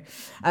 Yeah. You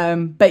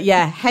know. But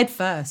yeah, head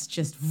first,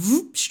 just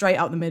straight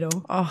out the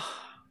middle. Oh,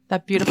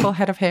 that beautiful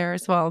head of hair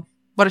as well.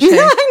 What a shame.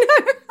 I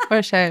know. What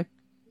a shame.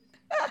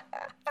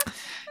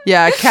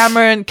 Yeah,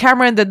 Cameron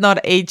did not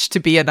age to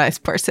be a nice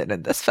person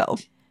in this film.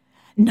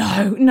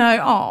 No.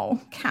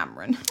 Oh,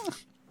 Cameron.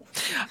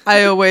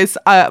 I always,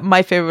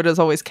 my favorite is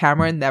always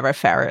Cameron, never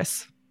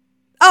Ferris.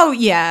 Oh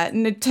yeah,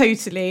 no,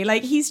 totally.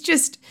 Like he's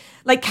just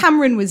like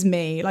Cameron was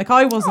me. Like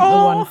I wasn't the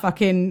one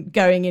fucking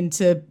going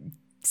into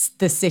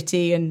the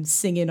city and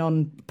singing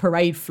on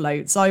parade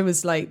floats. I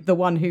was like the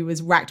one who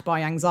was racked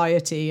by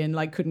anxiety and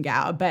like couldn't get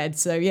out of bed.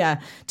 So yeah,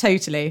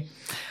 totally.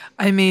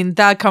 I mean,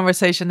 that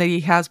conversation that he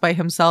has by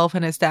himself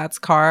in his dad's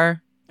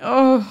car.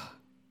 Oh,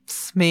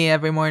 It's me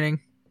every morning.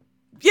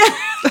 yeah.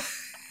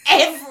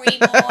 Every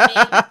morning.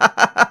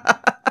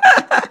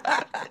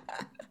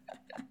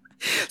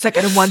 It's like,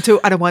 I don't want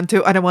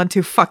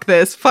to. Fuck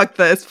this.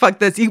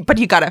 But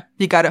you gotta.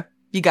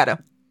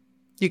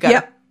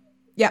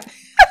 Yep.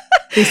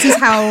 This is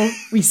how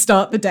we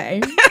start the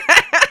day.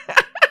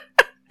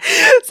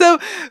 So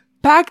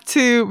back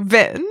to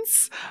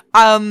Vince.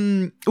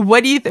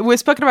 What do you we've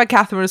spoken about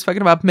Catherine, we've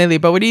spoken about Millie,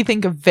 but what do you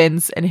think of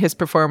Vince and his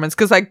performance?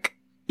 Because like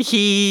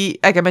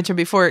I mentioned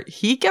before,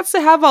 he gets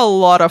to have a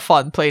lot of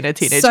fun playing a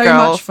teenage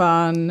girl.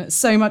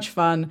 So much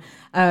fun.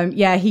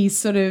 Yeah,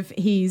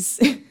 he's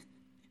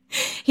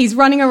he's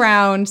running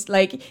around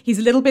like he's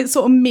a little bit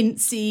sort of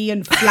mincy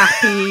and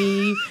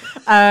flappy.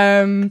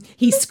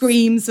 He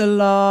screams a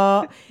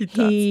lot.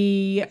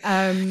 He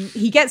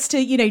gets to,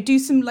 you know, do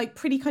some like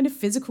pretty kind of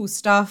physical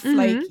stuff,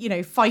 like, you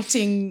know,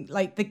 fighting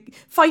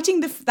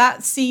that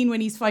scene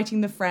when he's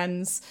fighting the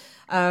friends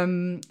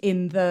in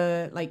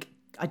the like,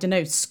 I don't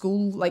know,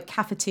 school like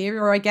cafeteria,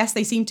 or I guess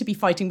they seem to be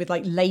fighting with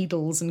like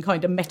ladles and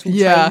kind of metal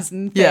trays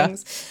and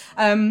things.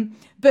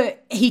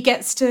 But he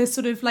gets to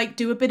sort of like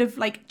do a bit of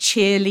like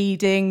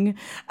cheerleading.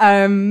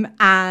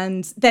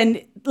 And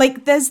then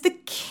like there's the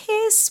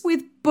kiss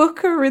with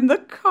Booker in the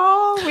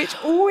car, which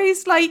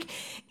always like,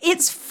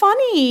 it's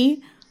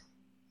funny,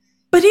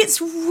 but it's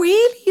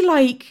really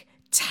like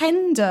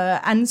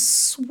tender and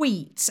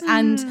sweet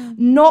and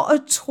not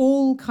at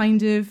all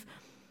kind of,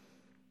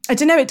 I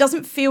don't know, it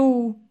doesn't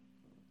feel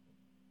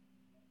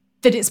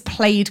that it's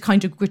played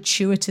kind of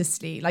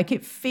gratuitously. Like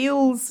it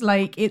feels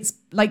like it's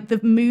like the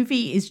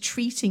movie is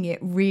treating it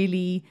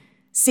really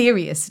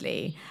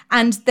seriously.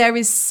 And there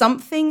is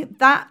something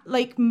that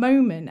like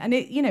moment, and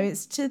it, you know,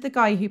 it's to the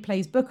guy who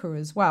plays Booker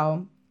as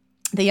well,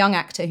 the young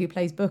actor who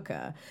plays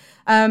Booker,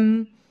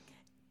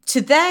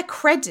 to their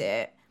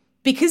credit,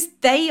 because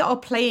they are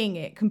playing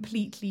it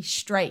completely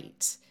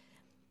straight,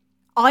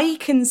 I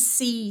can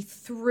see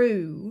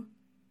through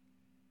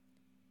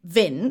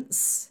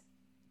Vince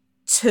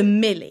to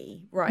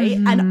Millie, right?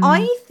 And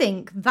I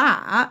think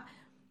that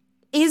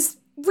is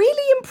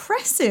really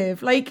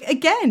impressive. Like,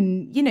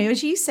 again, you know,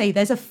 as you say,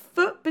 there's a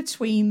foot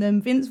between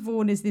them. Vince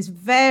Vaughn is this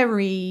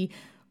very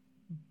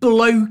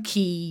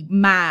blokey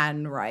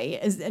man, right?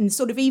 And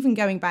sort of even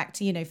going back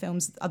to, you know,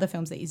 other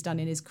films that he's done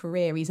in his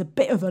career, he's a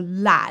bit of a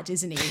lad,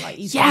 isn't he? Like,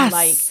 he's done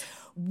like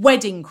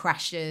Wedding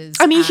Crashers.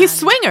 I mean, he's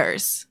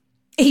swingers.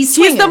 He's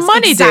the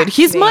money dude.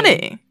 He's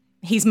money.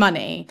 He's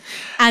money.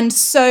 And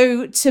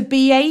so to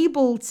be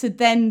able to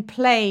then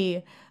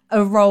play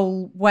a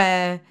role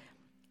where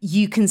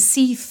you can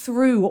see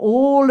through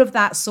all of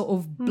that sort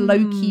of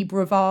blokey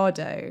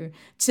bravado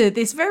to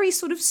this very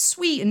sort of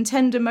sweet and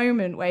tender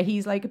moment where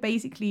he's like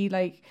basically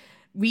like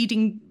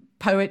reading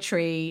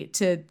poetry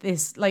to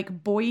this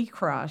like boy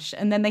crush,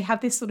 and then they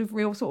have this sort of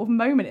real sort of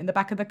moment in the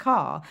back of the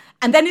car,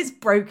 and then it's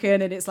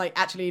broken and it's like,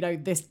 actually, you know,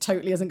 this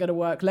totally isn't going to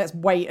work, let's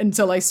wait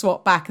until I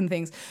swap back and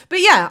things.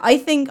 But yeah, I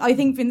think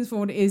Vince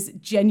Vaughn is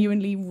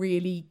genuinely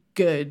really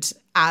good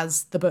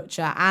as the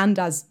Butcher, and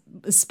as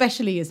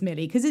especially as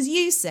Millie, because as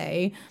you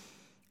say,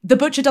 the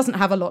Butcher doesn't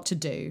have a lot to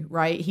do,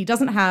 right? He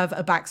doesn't have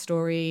a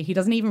backstory. He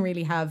doesn't even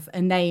really have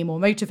a name or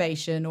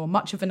motivation or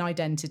much of an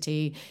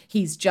identity.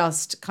 He's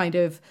just kind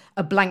of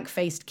a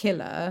blank-faced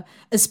killer,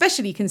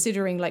 especially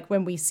considering like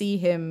when we see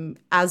him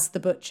as the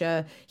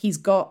Butcher, he's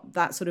got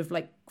that sort of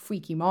like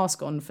freaky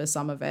mask on for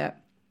some of it.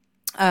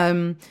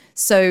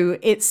 So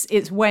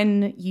it's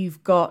when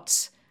you've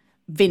got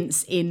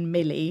Vince in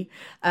Millie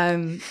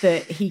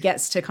that he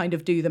gets to kind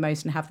of do the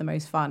most and have the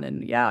most fun.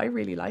 And yeah, I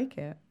really like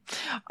it.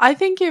 I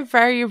think you're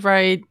very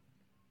right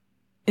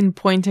in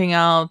pointing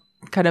out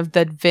kind of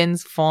that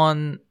Vince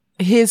Vaughn,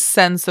 his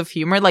sense of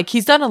humor, like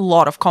he's done a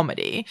lot of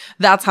comedy.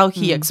 That's how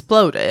he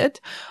exploded.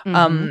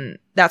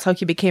 That's how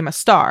he became a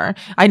star.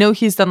 I know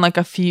he's done like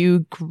a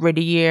few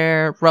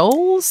grittier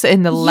roles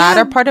in the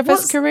latter part of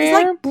his career.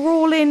 It's like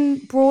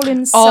Brawling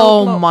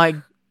Oh Cell my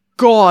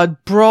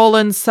God.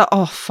 Brawling Cell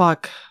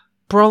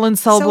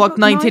Block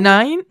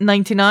 99.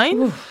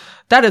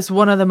 That is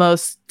one of the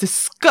most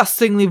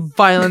disgustingly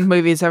violent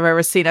movies I've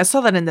ever seen. I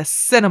saw that in the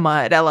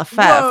cinema at LFF.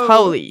 Whoa.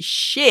 Holy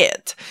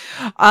shit.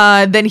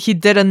 Then he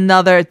did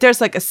another. There's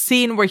like a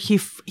scene where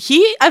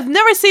I've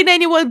never seen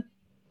anyone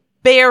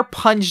bear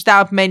punch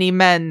that many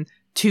men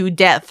to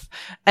death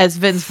as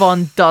Vince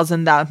Vaughn does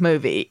in that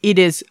movie. It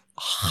is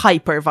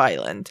hyper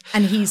violent.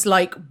 And he's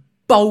like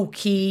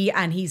bulky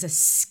and he's a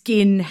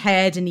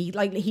skinhead, and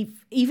he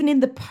even in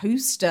the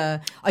poster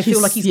I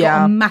feel like he's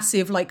got a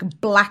massive like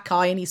black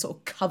eye, and he's sort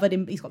of covered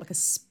in, he's got like a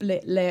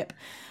split lip.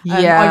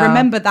 I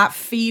remember that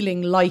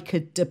feeling like a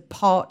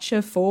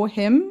departure for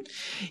him.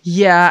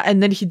 Yeah,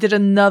 and then he did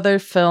another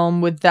film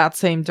with that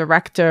same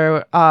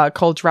director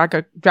called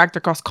Dragged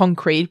Across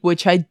Concrete,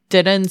 which I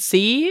didn't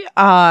see,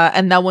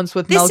 and that one's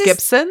with Mel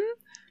Gibson.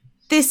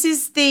 This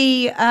is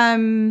the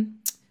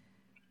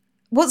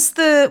what's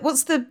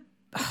the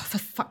oh, for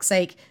fuck's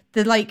sake,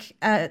 the like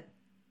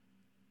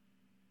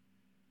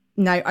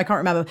no, I can't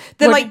remember.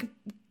 The like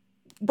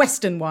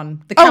Western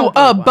one. The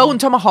one. Bone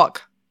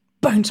Tomahawk.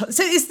 So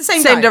it's the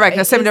same director,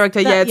 right? same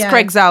director. Yeah, it's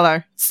Craig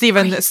Zeller.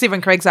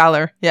 Stephen Craig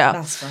Zeller. Yeah.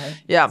 That's right.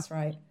 Yeah. That's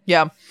right.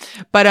 Yeah.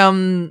 But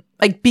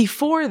like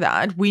before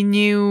that, we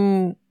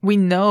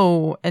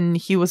know, and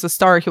he was a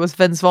star, he was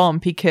Vince Vaughn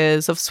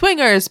because of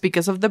Swingers,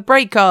 because of The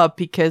Breakup,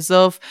 because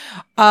of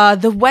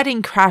The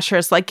Wedding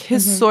Crashers, like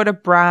his sort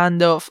of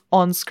brand of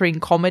on-screen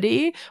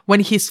comedy.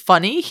 When he's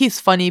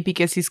funny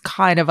because he's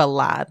kind of a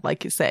lad,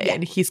 like you say,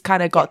 and he's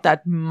kind of got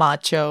that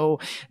macho,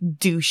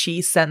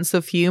 douchey sense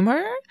of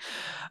humor.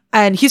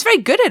 And he's very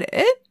good at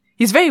it.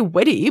 He's very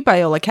witty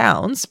by all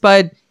accounts,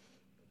 but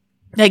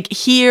like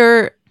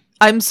here,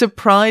 I'm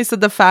surprised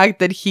at the fact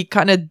that he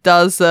kind of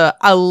does a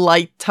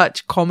light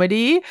touch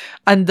comedy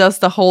and does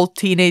the whole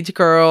teenage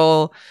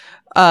girl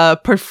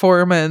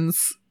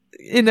performance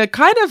in a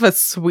kind of a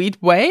sweet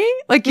way.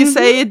 Like you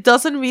say, it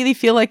doesn't really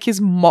feel like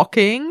he's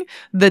mocking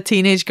the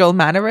teenage girl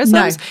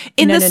mannerisms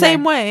in the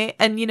same way.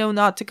 And,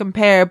 not to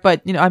compare,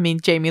 but, I mean,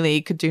 Jamie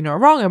Lee could do no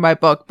wrong in my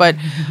book, but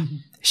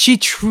she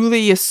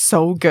truly is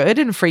so good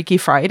in Freaky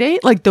Friday.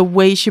 Like the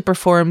way she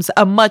performs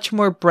a much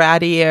more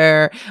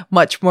brattier,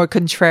 much more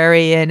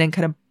contrarian and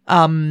kind of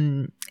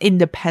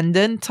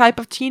independent type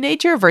of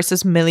teenager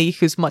versus Millie,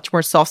 who's much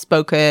more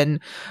soft-spoken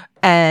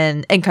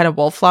and kind of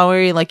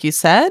wallflowery, like you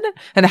said,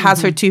 and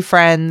has her two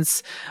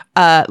friends.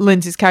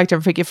 Lindsay's character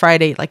in Freaky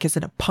Friday like is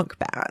in a punk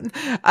band,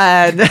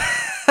 and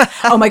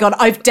oh my god,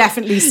 I've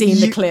definitely seen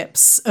the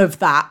clips of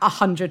that.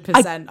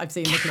 100%, I've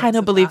seen the clips. I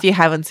cannot believe you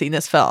haven't seen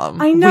this film.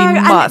 I know.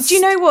 And do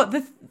you know what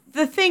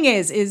the thing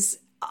is?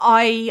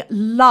 I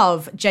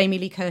love Jamie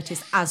Lee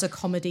Curtis as a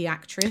comedy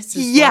actress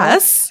as well.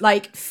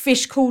 Like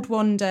Fish Called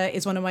Wanda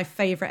is one of my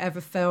favorite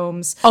ever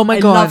films. Oh my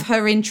god, I love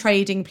her in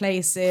Trading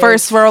Places.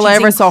 First role I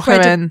ever saw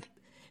her in.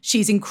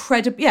 She's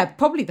incredible. Yeah,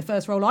 probably the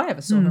first role I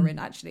ever saw her in,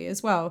 actually,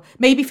 as well.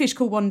 Maybe Fish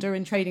Called Wanda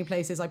and Trading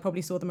Places. I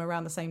probably saw them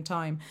around the same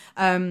time.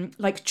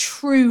 Like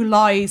True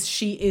Lies,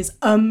 she is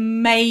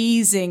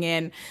amazing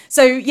in.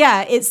 So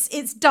yeah,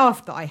 it's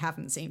daft that I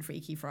haven't seen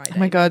Freaky Friday. Oh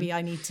my god, maybe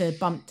I need to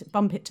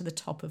bump it to the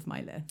top of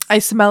my list. I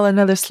smell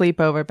another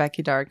sleepover,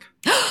 Becky Dark.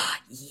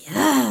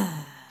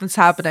 Yeah, it's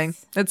happening.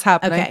 It's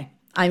happening. Okay,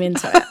 I'm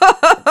into it.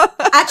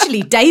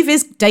 Actually, Dave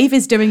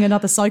is doing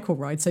another cycle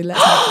ride, so let's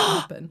make it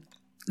happen.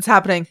 It's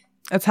happening.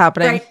 It's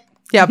happening. Great.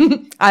 Yep.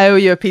 I owe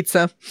you a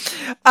pizza.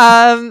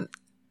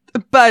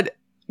 But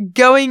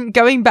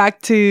going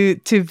back to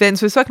Vince,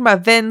 we're talking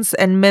about Vince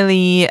and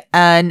Millie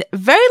and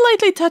very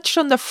lightly touched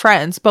on the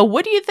friends, but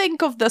what do you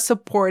think of the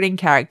supporting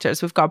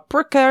characters? We've got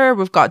Brooker,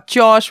 we've got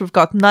Josh, we've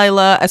got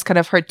Nyla as kind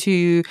of her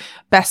two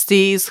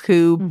besties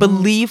who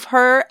believe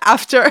her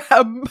after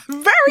a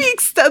very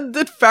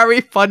extended, very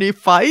funny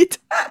fight.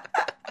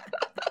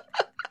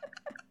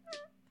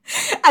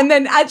 And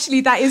then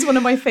actually that is one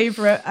of my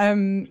favourite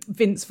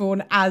Vince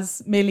Vaughn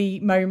as Millie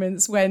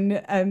moments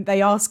when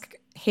they ask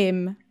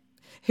him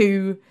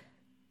who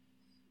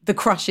the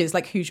crush is,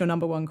 like who's your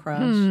number one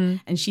crush?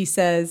 And she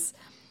says,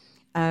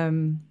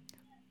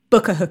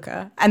 Booker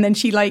Hooker. And then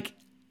he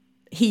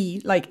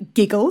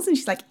giggles and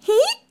she's like, he?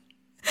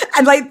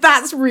 And like,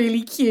 that's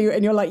really cute.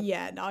 And you're like,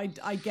 yeah, no,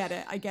 I get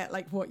it. I get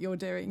like what you're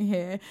doing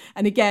here.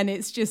 And again,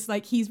 it's just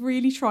like, he's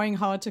really trying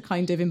hard to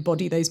kind of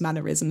embody those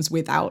mannerisms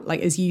without,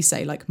 like, as you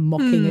say, like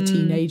mocking a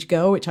teenage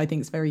girl, which I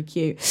think is very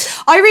cute.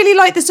 I really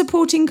like the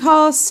supporting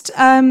cast.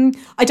 I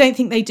don't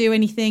think they do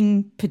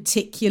anything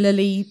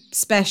particularly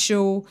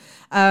special.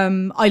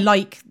 I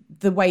like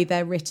the way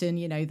they're written,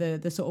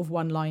 the sort of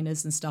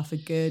one-liners and stuff are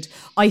good.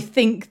 I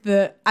think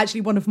that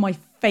actually one of my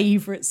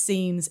favourite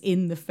scenes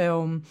in the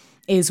film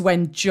is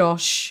when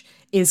Josh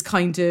is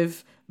kind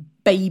of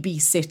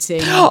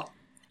babysitting.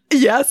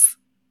 Yes.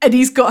 And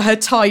he's got her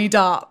tied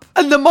up.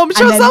 And the mom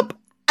shows up.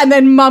 And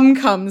then mum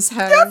comes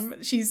home.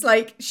 Yes. She's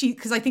like,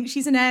 because I think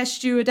she's an air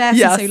stewardess.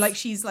 Yes. And so like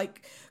she's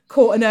like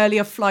caught an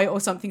earlier flight or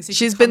something. So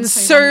she's been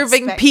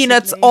serving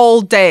peanuts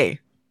all day.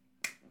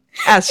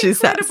 As she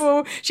says.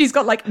 She's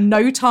got like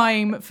no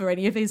time for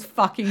any of his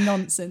fucking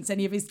nonsense,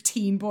 any of his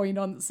teen boy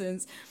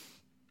nonsense.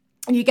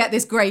 And you get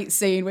this great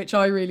scene, which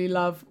I really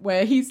love,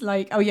 where he's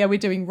like, oh yeah, we're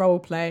doing role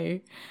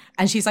play.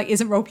 And she's like,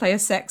 isn't role play a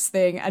sex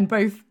thing? And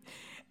both,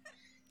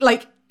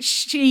 like,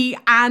 she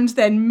and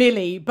then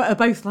Millie, but are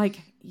both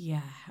like,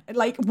 yeah.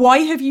 Like, why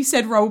have you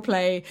said role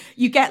play?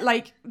 You get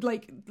like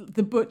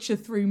the butcher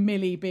through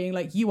Millie being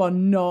like, you are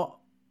not,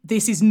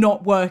 this is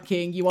not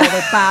working. You are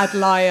a bad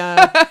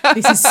liar.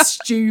 This is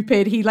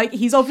stupid.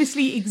 He's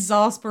obviously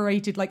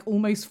exasperated, like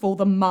almost for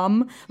the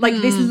mum. Like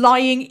this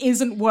lying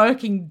isn't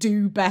working.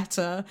 Do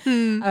better.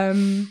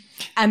 And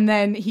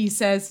then he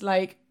says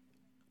like,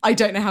 I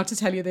don't know how to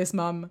tell you this,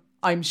 mum.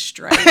 I'm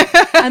straight.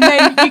 And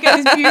then you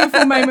get this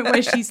beautiful moment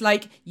where she's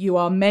like, you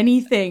are many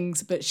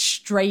things, but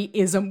straight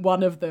isn't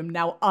one of them.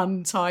 Now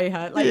untie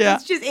her. Like,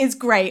 it's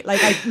great.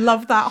 Like, I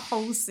love that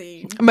whole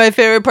scene. My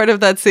favorite part of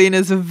that scene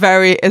is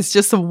it's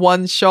just a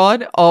one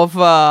shot of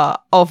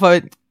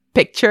a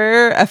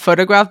picture, a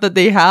photograph that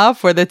they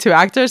have where the two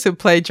actors who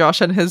play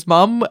Josh and his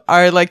mum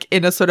are like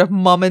in a sort of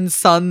mum and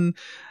son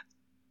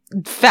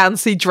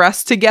fancy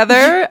dress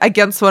together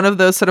against one of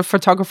those sort of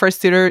photographer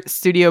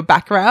studio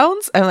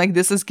backgrounds. And like,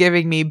 this is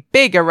giving me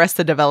big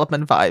Arrested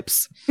Development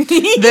vibes.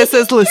 This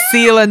is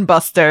Lucille and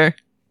Buster.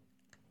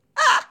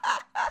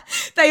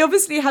 They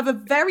obviously have a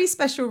very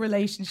special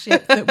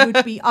relationship that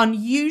would be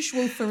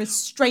unusual for a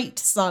straight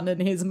son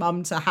and his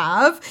mum to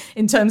have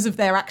in terms of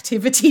their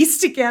activities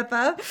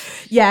together.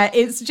 Yeah,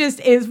 it's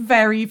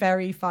very,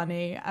 very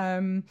funny.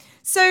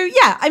 So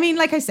yeah, I mean,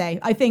 like I say,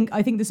 I think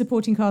the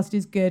supporting cast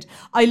is good.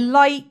 I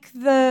like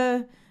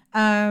the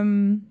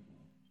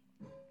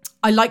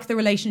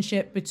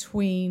relationship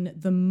between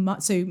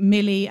so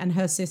Millie and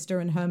her sister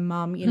and her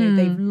mum. You know,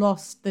 they've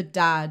lost the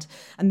dad,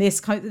 and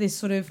this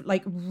sort of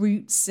like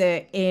roots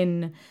it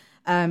in.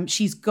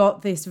 She's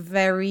got this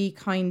very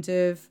kind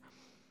of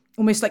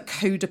almost like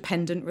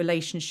codependent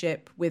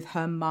relationship with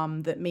her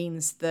mum that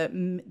means that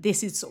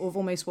this is sort of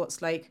almost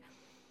what's like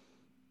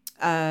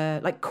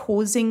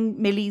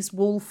causing Millie's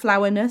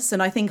wallflowerness.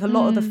 And I think a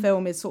lot of the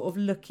film is sort of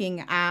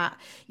looking at,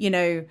 you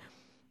know,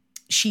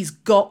 she's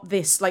got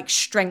this like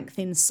strength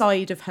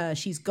inside of her.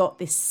 She's got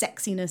this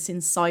sexiness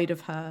inside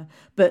of her,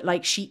 but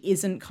like she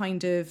isn't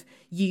kind of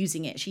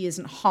using it. She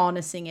isn't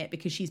harnessing it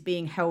because she's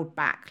being held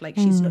back. Like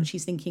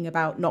she's thinking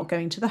about not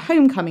going to the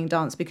homecoming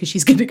dance because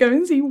she's going to go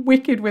and see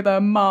Wicked with her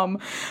mum.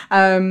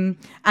 And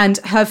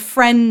her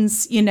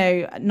friends, you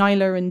know,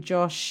 Nyla and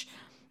Josh,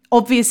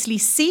 obviously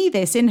see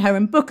this in her,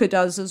 and Booker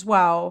does as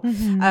well.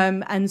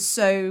 And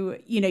so,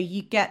 you know,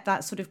 you get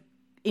that sort of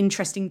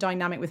interesting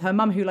dynamic with her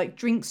mum who like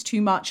drinks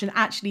too much, and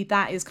actually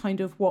that is kind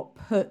of what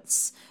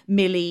puts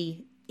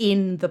Millie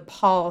in the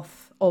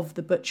path of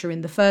the butcher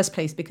in the first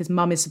place, because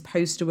mum is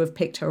supposed to have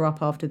picked her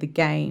up after the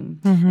game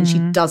and she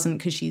doesn't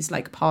because she's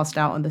like passed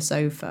out on the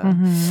sofa.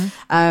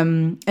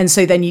 And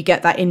so then you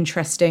get that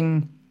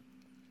interesting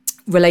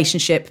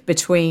relationship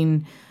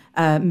between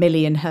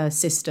Millie and her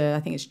sister, I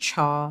think it's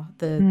Char,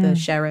 the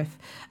sheriff,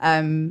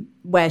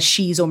 where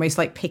she's almost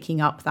like picking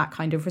up that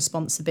kind of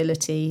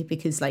responsibility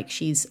because like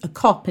she's a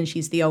cop and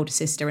she's the older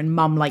sister, and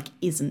mum like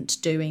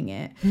isn't doing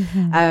it.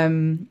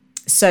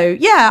 So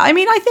yeah, I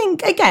mean, I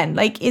think again,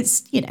 like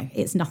it's, you know,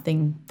 it's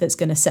nothing that's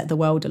going to set the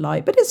world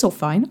alight, but it's all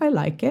fine. I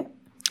like it.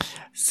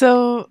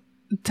 So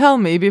tell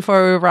me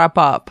before we wrap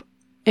up,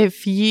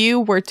 if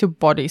you were to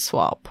body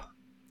swap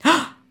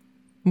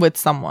with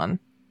someone,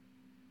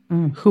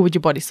 who would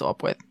you body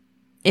swap with?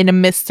 In a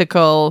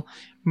mystical,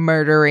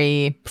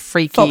 murdery,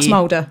 freaky... Fox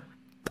Mulder.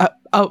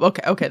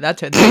 Okay, that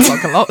turns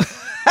out a lot.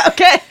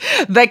 Okay,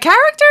 the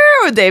character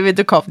or David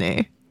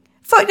Duchovny?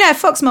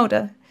 Fox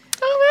Mulder.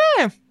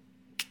 Okay.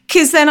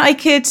 Because then I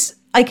could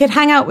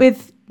hang out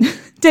with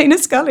Dana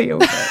Scully all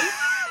day.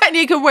 And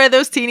you could wear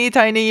those teeny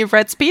tiny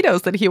red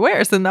Speedos that he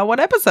wears in that one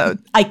episode.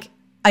 I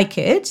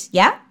could,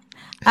 yeah.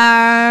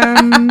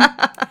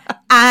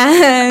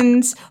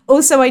 And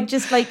also I'd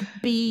just like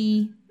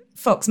be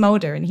Fox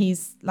Mulder, and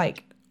he's really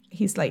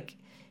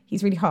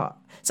hot.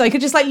 So I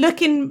could just like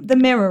look in the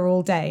mirror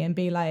all day and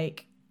be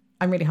like,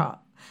 I'm really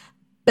hot.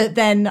 But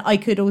then I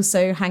could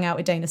also hang out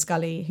with Dana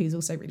Scully, who's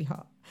also really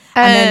hot.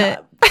 And then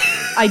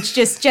I'd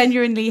just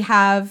genuinely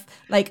have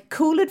like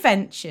cool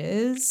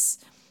adventures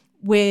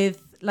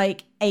with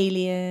like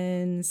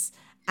aliens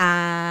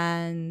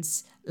and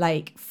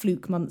like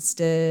fluke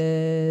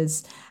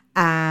monsters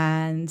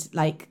and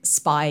like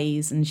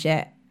spies and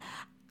shit.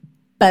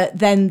 But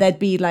then there'd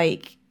be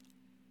like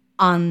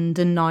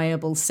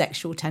undeniable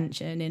sexual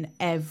tension in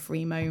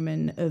every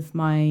moment of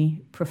my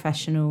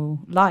professional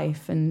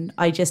life. And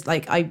I just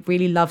like, I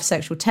really love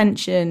sexual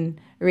tension,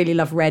 I really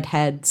love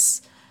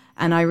redheads,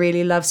 and I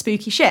really love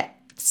spooky shit.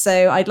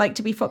 So I'd like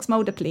to be Fox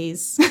Mulder,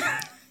 please.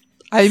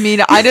 I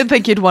mean, I don't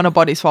think you'd want to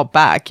body swap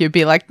back. You'd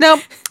be like, no,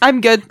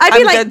 I'm good. I'd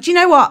be like, do you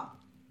know what?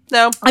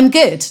 No. I'm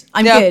good.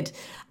 I'm good.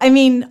 I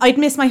mean, I'd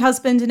miss my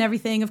husband and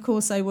everything. Of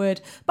course I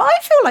would. But I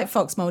feel like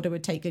Fox Mulder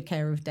would take good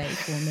care of Dave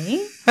for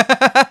me.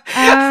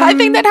 I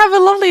think they'd have a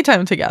lovely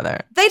time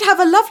together. They'd have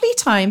a lovely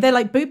time. They're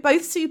like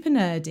both super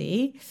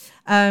nerdy.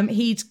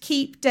 He'd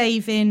keep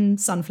Dave in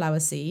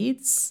sunflower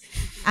seeds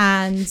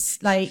and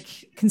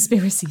like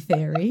conspiracy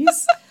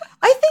theories.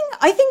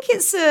 I think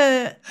it's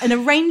an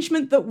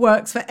arrangement that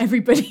works for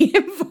everybody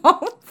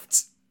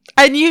involved.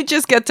 And you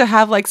just get to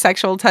have like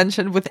sexual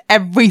tension with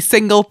every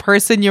single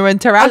person you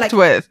interact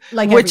with,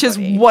 which is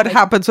what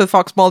happens with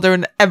Fox Mulder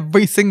in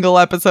every single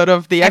episode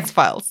of The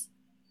X-Files.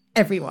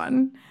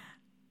 Everyone.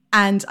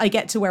 And I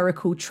get to wear a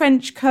cool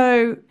trench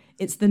coat.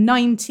 It's the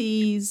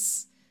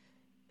 90s.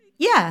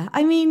 Yeah,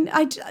 I mean,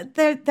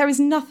 there is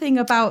nothing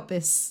about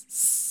this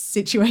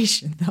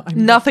situation that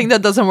I'm nothing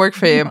that doesn't work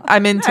for you.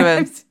 I'm into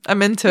it.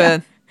 I'm into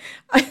it.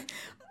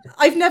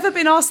 I've never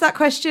been asked that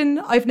question.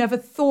 I've never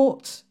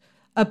thought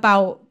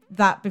about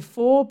that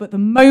before, but the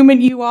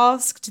moment you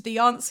asked, the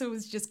answer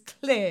was just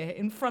clear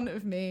in front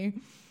of me,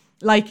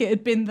 like it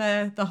had been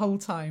there the whole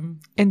time.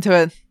 Into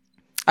it.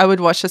 I would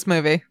watch this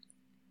movie.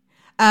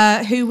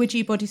 Who would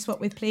you body swap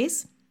with,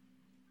 please?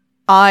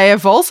 I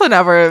have also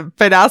never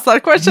been asked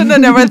that question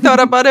and never thought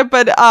about it,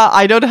 but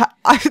I don't.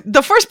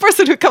 The first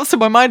person who comes to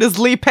my mind is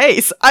Lee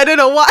Pace. I don't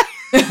know why.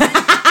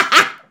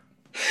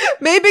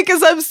 Maybe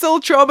because I'm still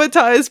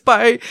traumatized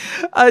by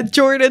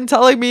Jordan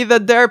telling me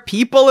that there are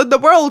people in the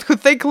world who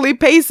think Lee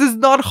Pace is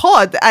not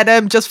hot, and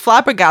I'm just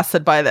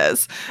flabbergasted by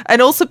this. And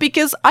also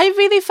because I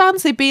really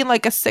fancy being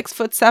like a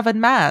 6'7"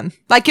 man.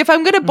 Like if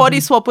I'm gonna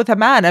body swap with a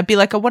man, I'd be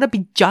like, I want to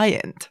be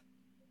giant.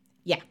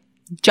 Yeah,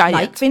 giant,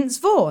 like Vince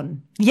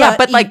Vaughn. Yeah,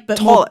 but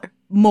taller.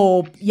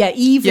 More,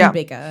 even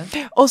bigger.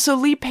 Also,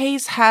 Lee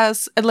Pace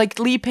has, like,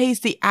 Lee Pace,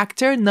 the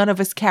actor, none of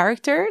his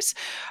characters,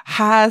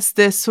 has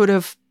this sort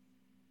of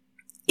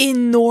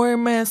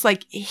enormous,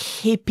 like,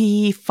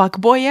 hippie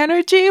fuckboy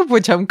energy,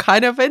 which I'm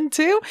kind of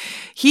into.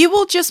 He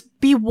will just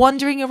be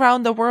wandering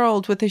around the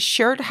world with his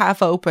shirt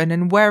half open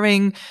and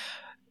wearing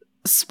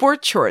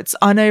sport shorts,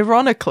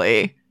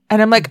 unironically.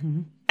 And I'm like,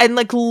 and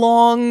like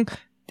long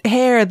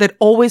hair that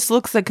always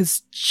looks like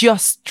it's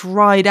just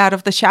dried out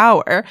of the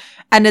shower,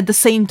 and at the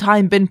same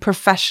time been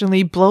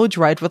professionally blow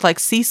dried with like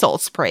sea salt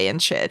spray and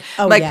shit.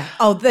 Oh, like, yeah.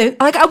 Oh,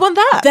 like I want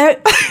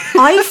that.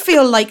 I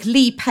feel like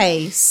Lee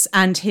Pace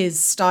and his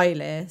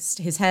stylist,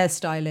 his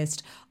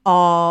hairstylist,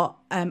 are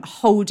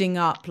holding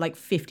up like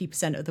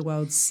 50% of the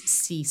world's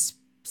sea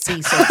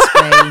salt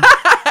spray.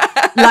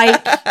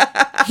 Like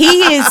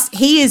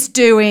he is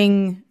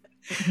doing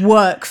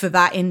work for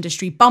that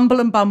industry.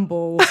 Bumble and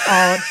Bumble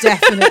are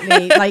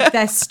definitely like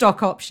their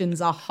stock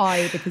options are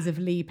high because of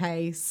Lee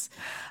Pace.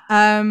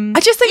 I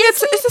just think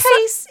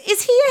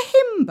is he a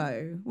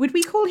himbo? Would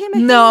we call him a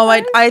himbo? No,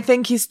 I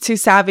think he's too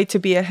savvy to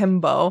be a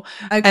himbo.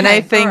 Okay, and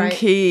I think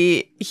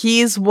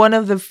he's one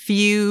of the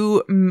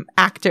few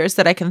actors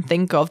that I can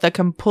think of that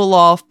can pull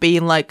off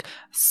being like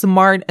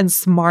smart and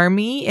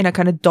smarmy in a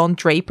kind of Don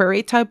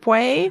Draper type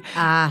way.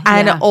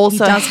 And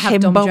also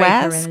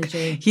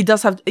himbo-esque. He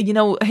does have, you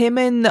know, him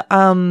in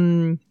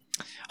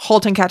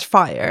Halt and Catch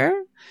Fire.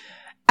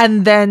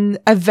 And then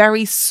a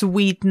very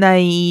sweet,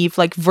 naive,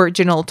 like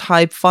virginal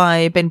type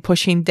vibe in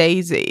Pushing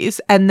Daisies.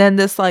 And then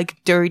this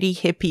like dirty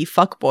hippie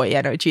fuckboy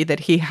energy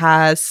that he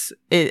has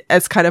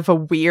as kind of a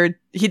weird,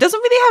 he doesn't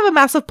really have a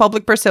massive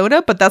public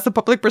persona, but that's the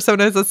public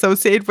persona is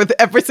associated with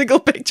every single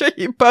picture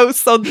he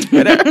posts on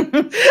Twitter.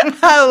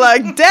 I'm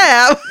like,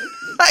 damn.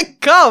 Like,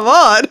 come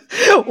on.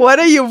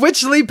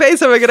 Which Lee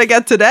Pace am I going to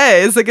get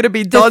today? Is it going to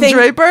be Don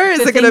Draper? Is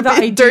it going to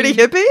be Dirty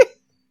Hippie?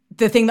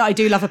 The thing that I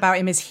do love about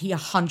him is he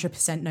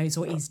 100% knows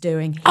what he's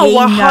doing. He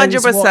 100%.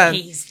 knows what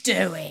he's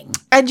doing.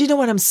 And you know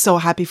what? I'm so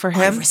happy for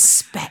him. I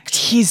respect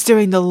him. He's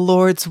doing the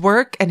Lord's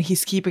work and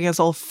he's keeping us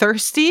all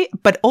thirsty,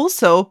 but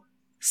also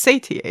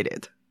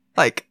satiated.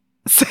 Like,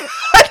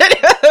 I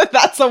don't know if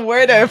that's a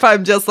word or if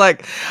I'm just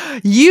like,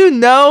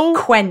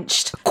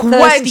 quenched.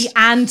 Thirsty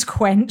and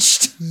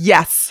quenched.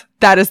 Yes,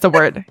 that is the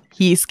word.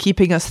 He's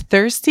keeping us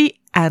thirsty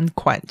and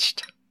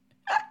quenched.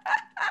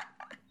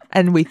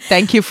 And we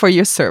thank you for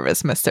your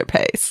service, Mr.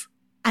 Pace.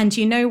 And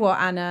you know what,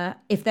 Anna?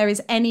 If there is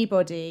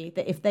anybody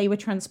that if they were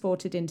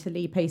transported into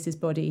Lee Pace's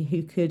body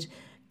who could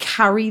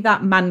carry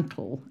that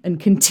mantle and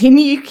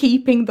continue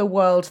keeping the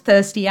world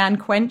thirsty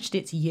and quenched,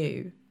 it's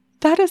you.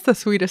 That is the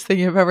sweetest thing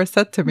you've ever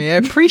said to me. I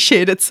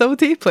appreciate it so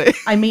deeply.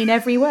 I mean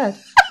every word.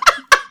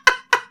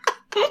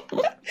 Do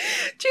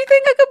you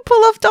think I could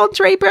pull off Don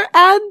Draper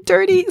and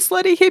dirty,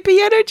 slutty, hippie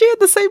energy at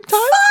the same time?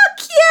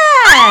 Fuck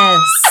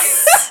yes!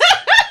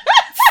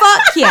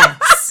 Fuck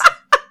yes.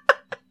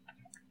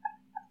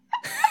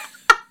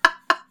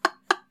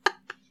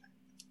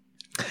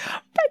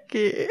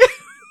 Becky.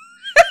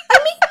 I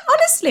mean,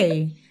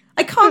 honestly,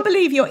 I can't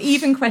believe you're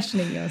even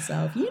questioning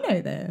yourself. You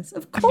know this,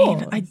 of course.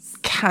 I mean, I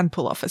can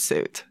pull off a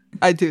suit.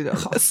 I do know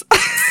this.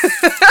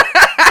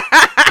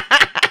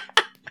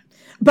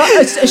 But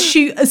a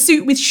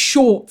suit with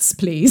shorts,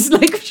 please.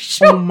 Like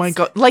shorts. Oh my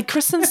God. Like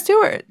Kristen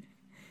Stewart.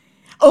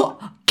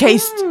 Oh,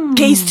 Case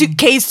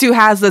 2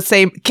 has the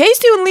same. Case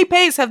 2 and Lee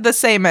Pace have the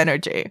same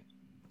energy.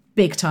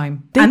 Big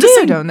time. They and do, the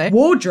same don't they?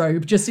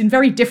 Wardrobe, just in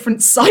very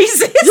different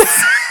sizes.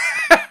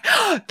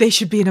 They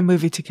should be in a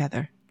movie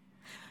together.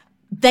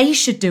 They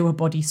should do a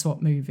body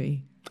swap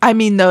movie. I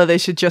mean, no, they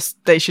should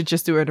just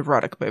do an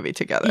erotic movie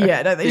together.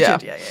 Yeah, no, they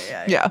should.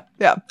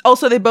 Yeah.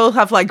 Also, they both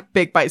have like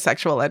big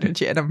bisexual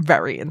energy, and I'm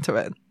very into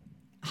it.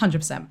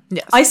 100%.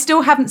 Yes. I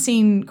still haven't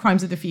seen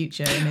Crimes of the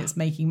Future, and it's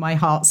making my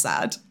heart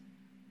sad.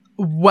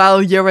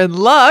 Well, you're in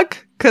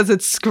luck because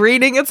it's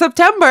screening in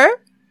September.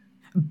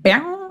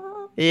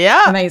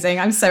 Yeah. Amazing.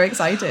 I'm so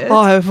excited.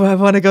 Oh, I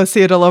want to go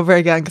see it all over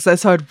again because I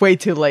saw it way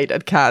too late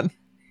at Cannes.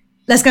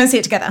 Let's go and see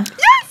it together.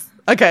 Yes.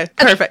 Okay.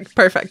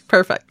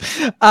 Perfect.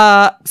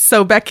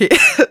 So Becky,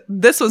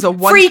 this was a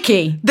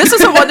freaky. This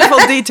was a wonderful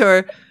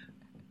detour,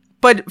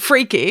 but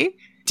freaky.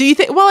 Do you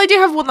think? Well, I do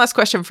have one last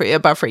question for you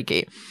about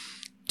Freaky.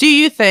 Do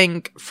you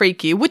think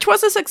Freaky, which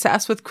was a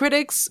success with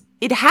critics,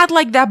 it had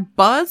like that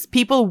buzz?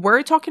 People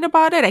were talking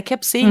about it. I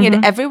kept seeing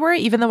it everywhere,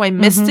 even though I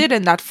missed it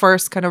in that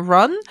first kind of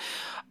run.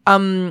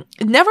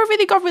 It never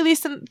really got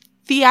released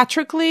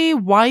theatrically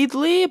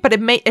widely, but it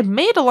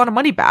made a lot of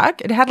money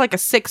back. It had like a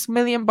 6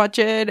 million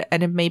budget,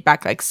 and it made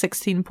back like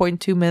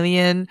 16.2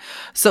 million.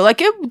 So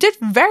like it did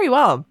very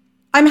well.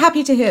 I'm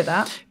happy to hear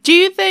that. Do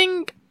you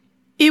think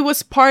it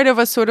was part of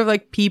a sort of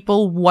like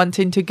people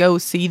wanting to go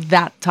see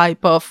that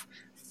type of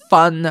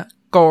fun,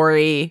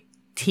 gory,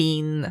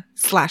 teen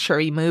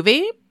slashery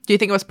movie? Do you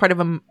think it was part of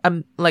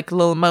a like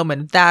little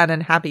moment? That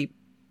and Happy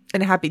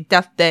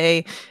Death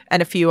Day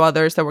and a few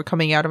others that were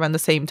coming out around the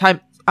same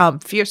time.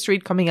 Fear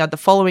Street coming out the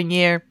following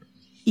year.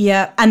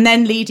 Yeah, and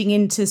then leading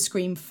into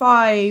Scream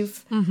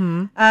 5.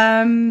 Yeah,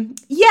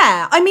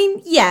 I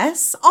mean,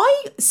 yes.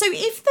 So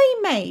if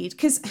they made,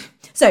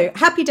 so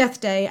Happy Death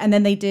Day, and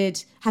then they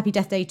did Happy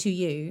Death Day to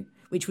You,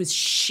 which was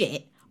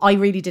shit. I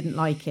really didn't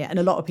like it, and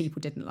a lot of people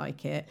didn't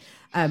like it.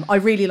 I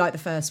really liked the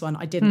first one.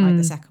 I didn't like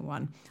the second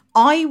one.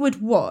 I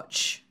would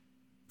watch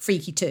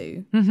Freaky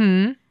 2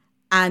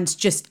 and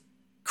just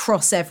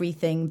cross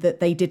everything that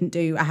they didn't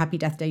do a Happy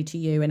Death Day to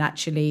You and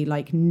actually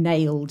like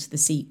nailed the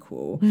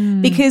sequel.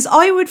 Because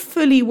I would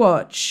fully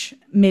watch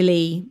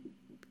Millie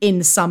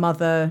in some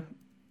other,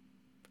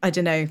 I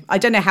don't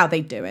know how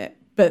they do it,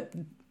 but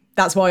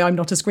that's why I'm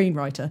not a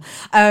screenwriter.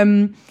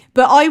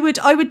 But I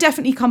would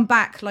definitely come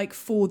back like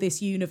for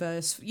this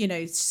universe, you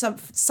know,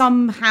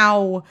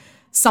 somehow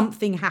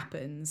something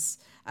happens.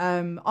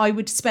 I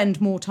would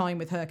spend more time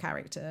with her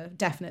character,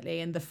 definitely,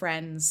 and the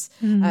friends,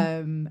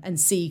 and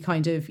see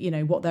kind of, you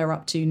know, what they're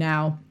up to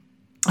now.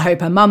 I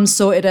hope her mum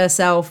sorted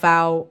herself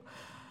out.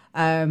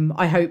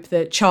 I hope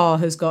that Char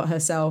has got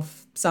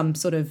herself some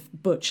sort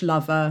of butch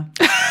lover.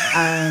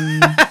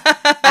 And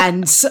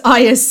I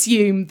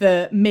assume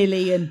that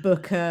Millie and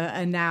Booker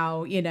are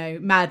now, you know,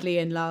 madly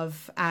in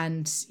love,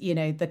 and, you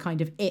know, the kind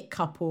of it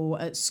couple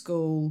at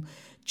school,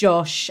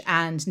 Josh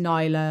and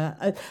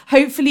Nyla.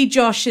 Hopefully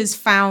Josh has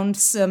found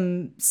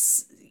some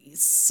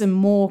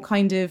more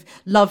kind of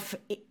love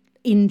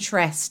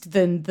interest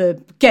than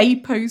the gay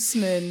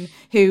postman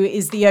who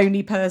is the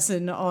only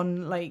person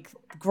on like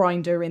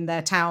Grindr in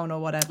their town or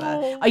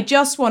whatever. I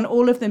just want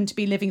all of them to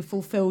be living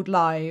fulfilled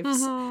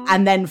lives,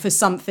 and then for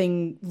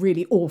something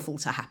really awful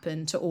to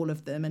happen to all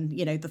of them, and,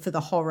 you know, for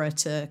the horror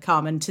to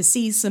come, and to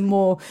see some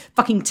more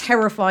fucking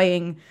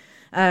terrifying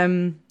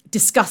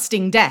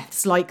disgusting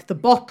deaths, like the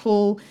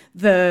bottle,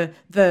 the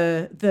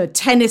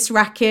tennis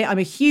racket. I'm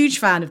a huge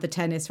fan of the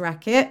tennis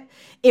racket.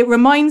 It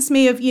reminds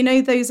me of, you know,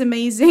 those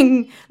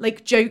amazing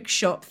like joke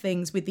shop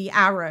things with the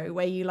arrow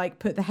where you like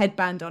put the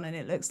headband on and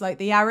it looks like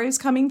the arrow's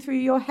coming through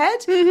your head.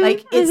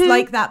 Like it's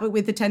like that, but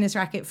with the tennis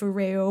racket, for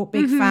real.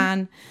 Big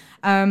fan.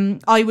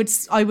 I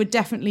would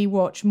definitely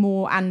watch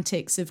more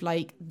antics of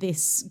like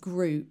this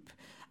group,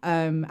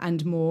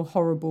 and more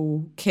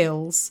horrible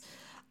kills.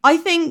 I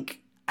think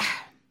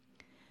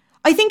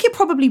it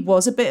probably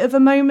was a bit of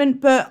a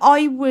moment, but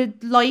I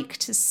would like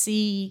to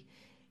see,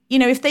 you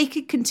know, if they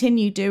could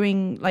continue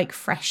doing like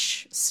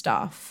fresh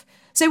stuff.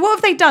 So what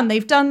have they done?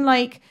 They've done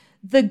like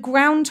the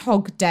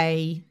Groundhog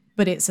Day,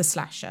 but it's a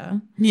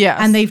slasher. Yes.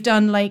 And they've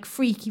done like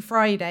Freaky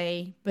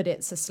Friday, but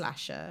it's a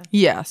slasher.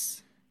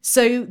 Yes.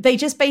 So they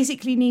just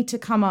basically need to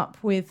come up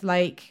with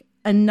like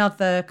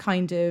another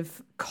kind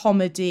of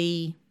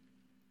comedy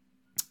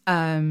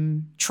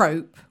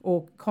trope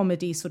or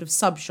comedy sort of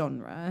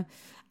subgenre,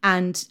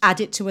 and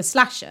add it to a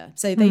slasher.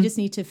 So they just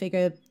need to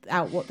figure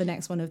out what the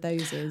next one of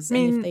those is.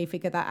 And if they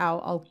figure that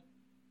out,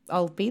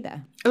 I'll be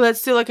there.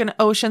 Let's do like an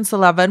Ocean's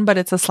 11, but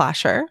it's a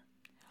slasher.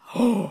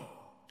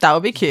 That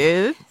would be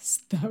cute.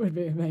 Yes, that would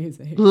be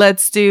amazing.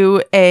 Let's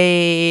do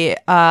a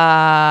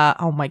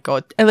oh my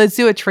god. Let's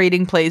do a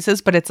Trading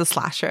Places, but it's a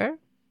slasher.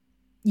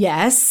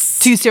 Yes.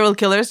 2 serial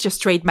killers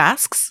just trade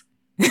masks.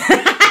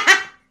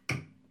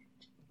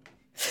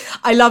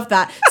 I love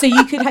that. So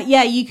you could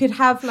you could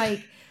have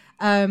like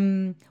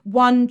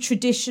one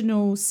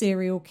traditional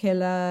serial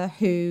killer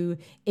who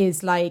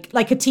is like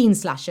a teen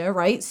slasher,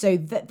 right? So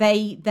that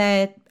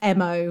their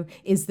MO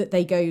is that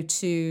they go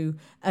to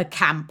a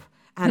camp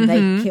and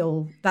they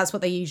kill. That's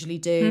what they usually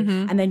do.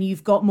 And then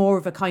you've got more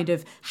of a kind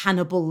of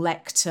Hannibal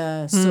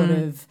Lecter sort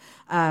of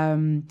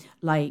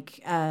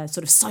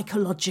sort of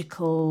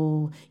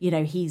psychological, you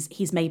know,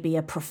 he's maybe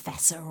a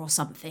professor or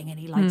something and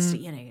he likes to,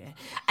 you know,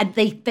 and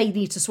they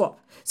need to swap.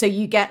 So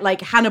you get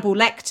like Hannibal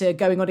Lecter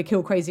going on a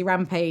kill crazy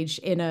rampage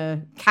in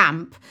a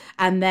camp,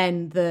 and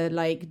then the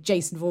like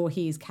Jason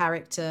Voorhees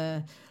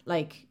character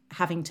like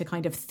having to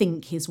kind of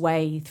think his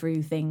way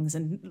through things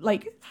and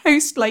like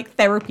host like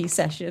therapy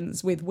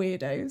sessions with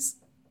weirdos.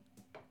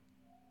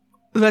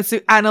 Let's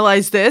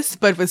analyze this,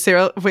 but with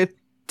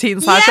teen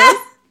slasher. Yeah!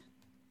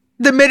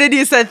 The minute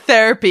you said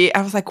therapy,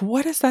 I was like,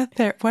 what is that?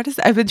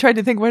 I've been trying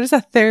to think, what is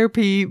that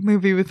therapy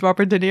movie with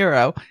Robert De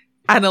Niro?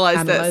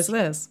 Analyze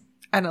this.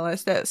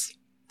 Analyze this.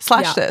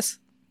 Slash this.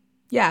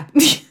 Yeah.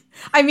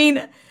 I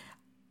mean,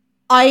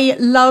 I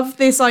love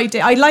this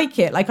idea. I like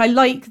it. Like, I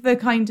like the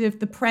kind of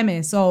the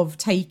premise of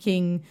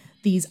taking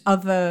these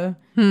other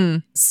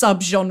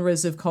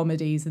subgenres of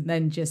comedies and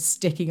then just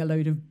sticking a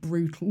load of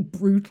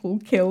brutal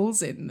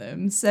kills in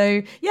them.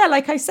 So, yeah,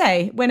 like I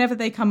say, whenever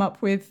they come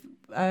up with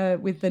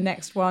the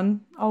next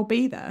one, I'll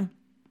be there.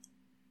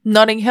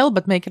 Notting Hill,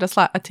 but make it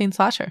a teen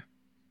slasher.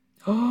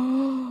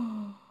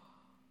 4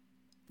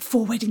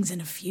 weddings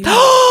and a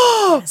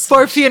funeral.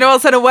 4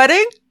 funerals and a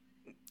wedding?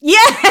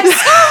 Yes!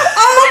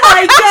 Oh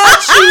my God,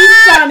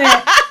 she's done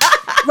it.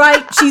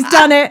 Right, she's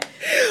done it.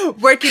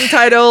 Working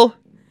title,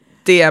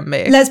 DM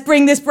me. Let's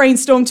bring this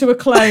brainstorm to a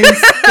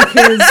close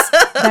because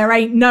there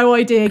ain't no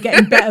idea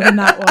getting better than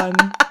that one.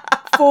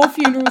 4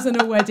 funerals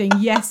and a wedding.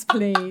 Yes,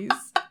 please.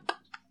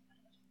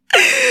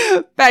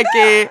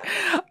 Becky,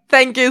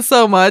 thank you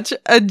so much.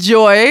 A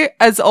joy,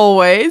 as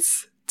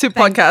always, to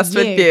podcast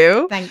with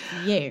you. Thank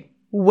you.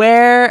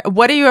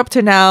 What are you up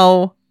to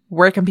now?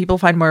 Where can people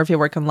find more of your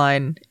work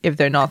online if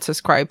they're not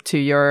subscribed to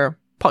your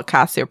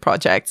podcast, your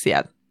projects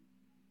yet?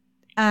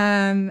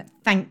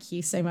 Thank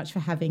you so much for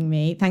having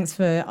me. Thanks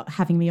for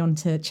having me on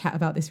to chat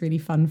about this really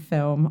fun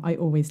film. I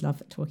always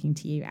love talking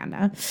to you,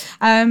 Anna.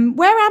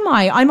 Where am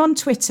I? I'm on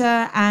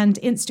Twitter and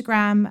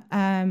Instagram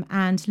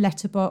and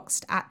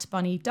Letterboxd at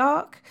Bunny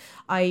Dark.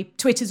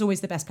 Twitter's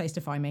always the best place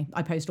to find me.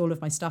 I post all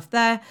of my stuff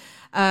there.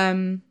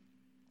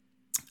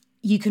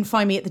 You can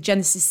find me at the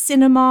Genesis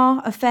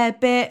Cinema a fair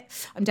bit.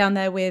 I'm down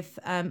there with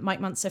Mike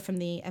Munzer from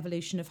the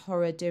Evolution of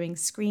Horror doing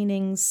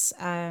screenings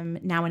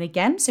now and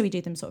again. So we do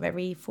them sort of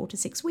every 4 to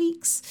 6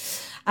 weeks.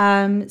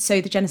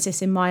 So the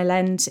Genesis in Mile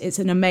End, it's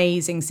an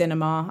amazing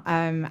cinema.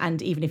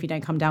 And even if you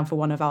don't come down for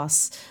one of our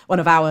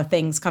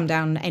things, come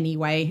down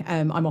anyway.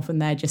 I'm often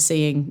there just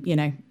seeing,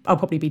 I'll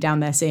probably be down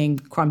there seeing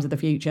Crimes of the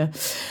Future.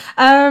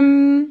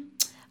 And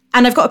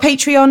I've got a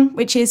Patreon,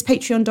 which is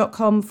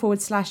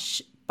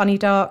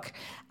patreon.com/BunnyDark.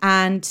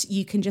 And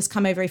you can just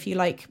come over if you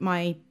like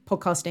my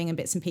podcasting and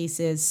bits and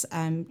pieces.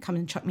 Come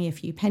and chuck me a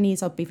few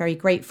pennies. I'll be very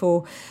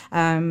grateful.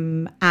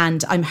 And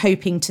I'm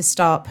hoping to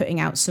start putting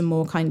out some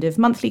more kind of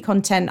monthly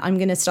content. I'm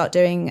going to start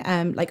doing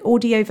like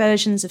audio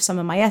versions of some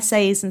of my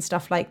essays and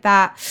stuff like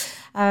that.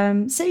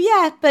 So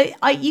yeah,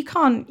 but you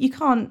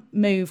can't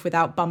move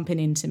without bumping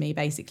into me.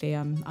 Basically,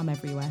 I'm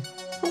everywhere.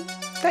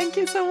 Thank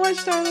you so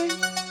much, darling.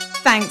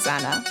 Thanks,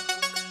 Anna.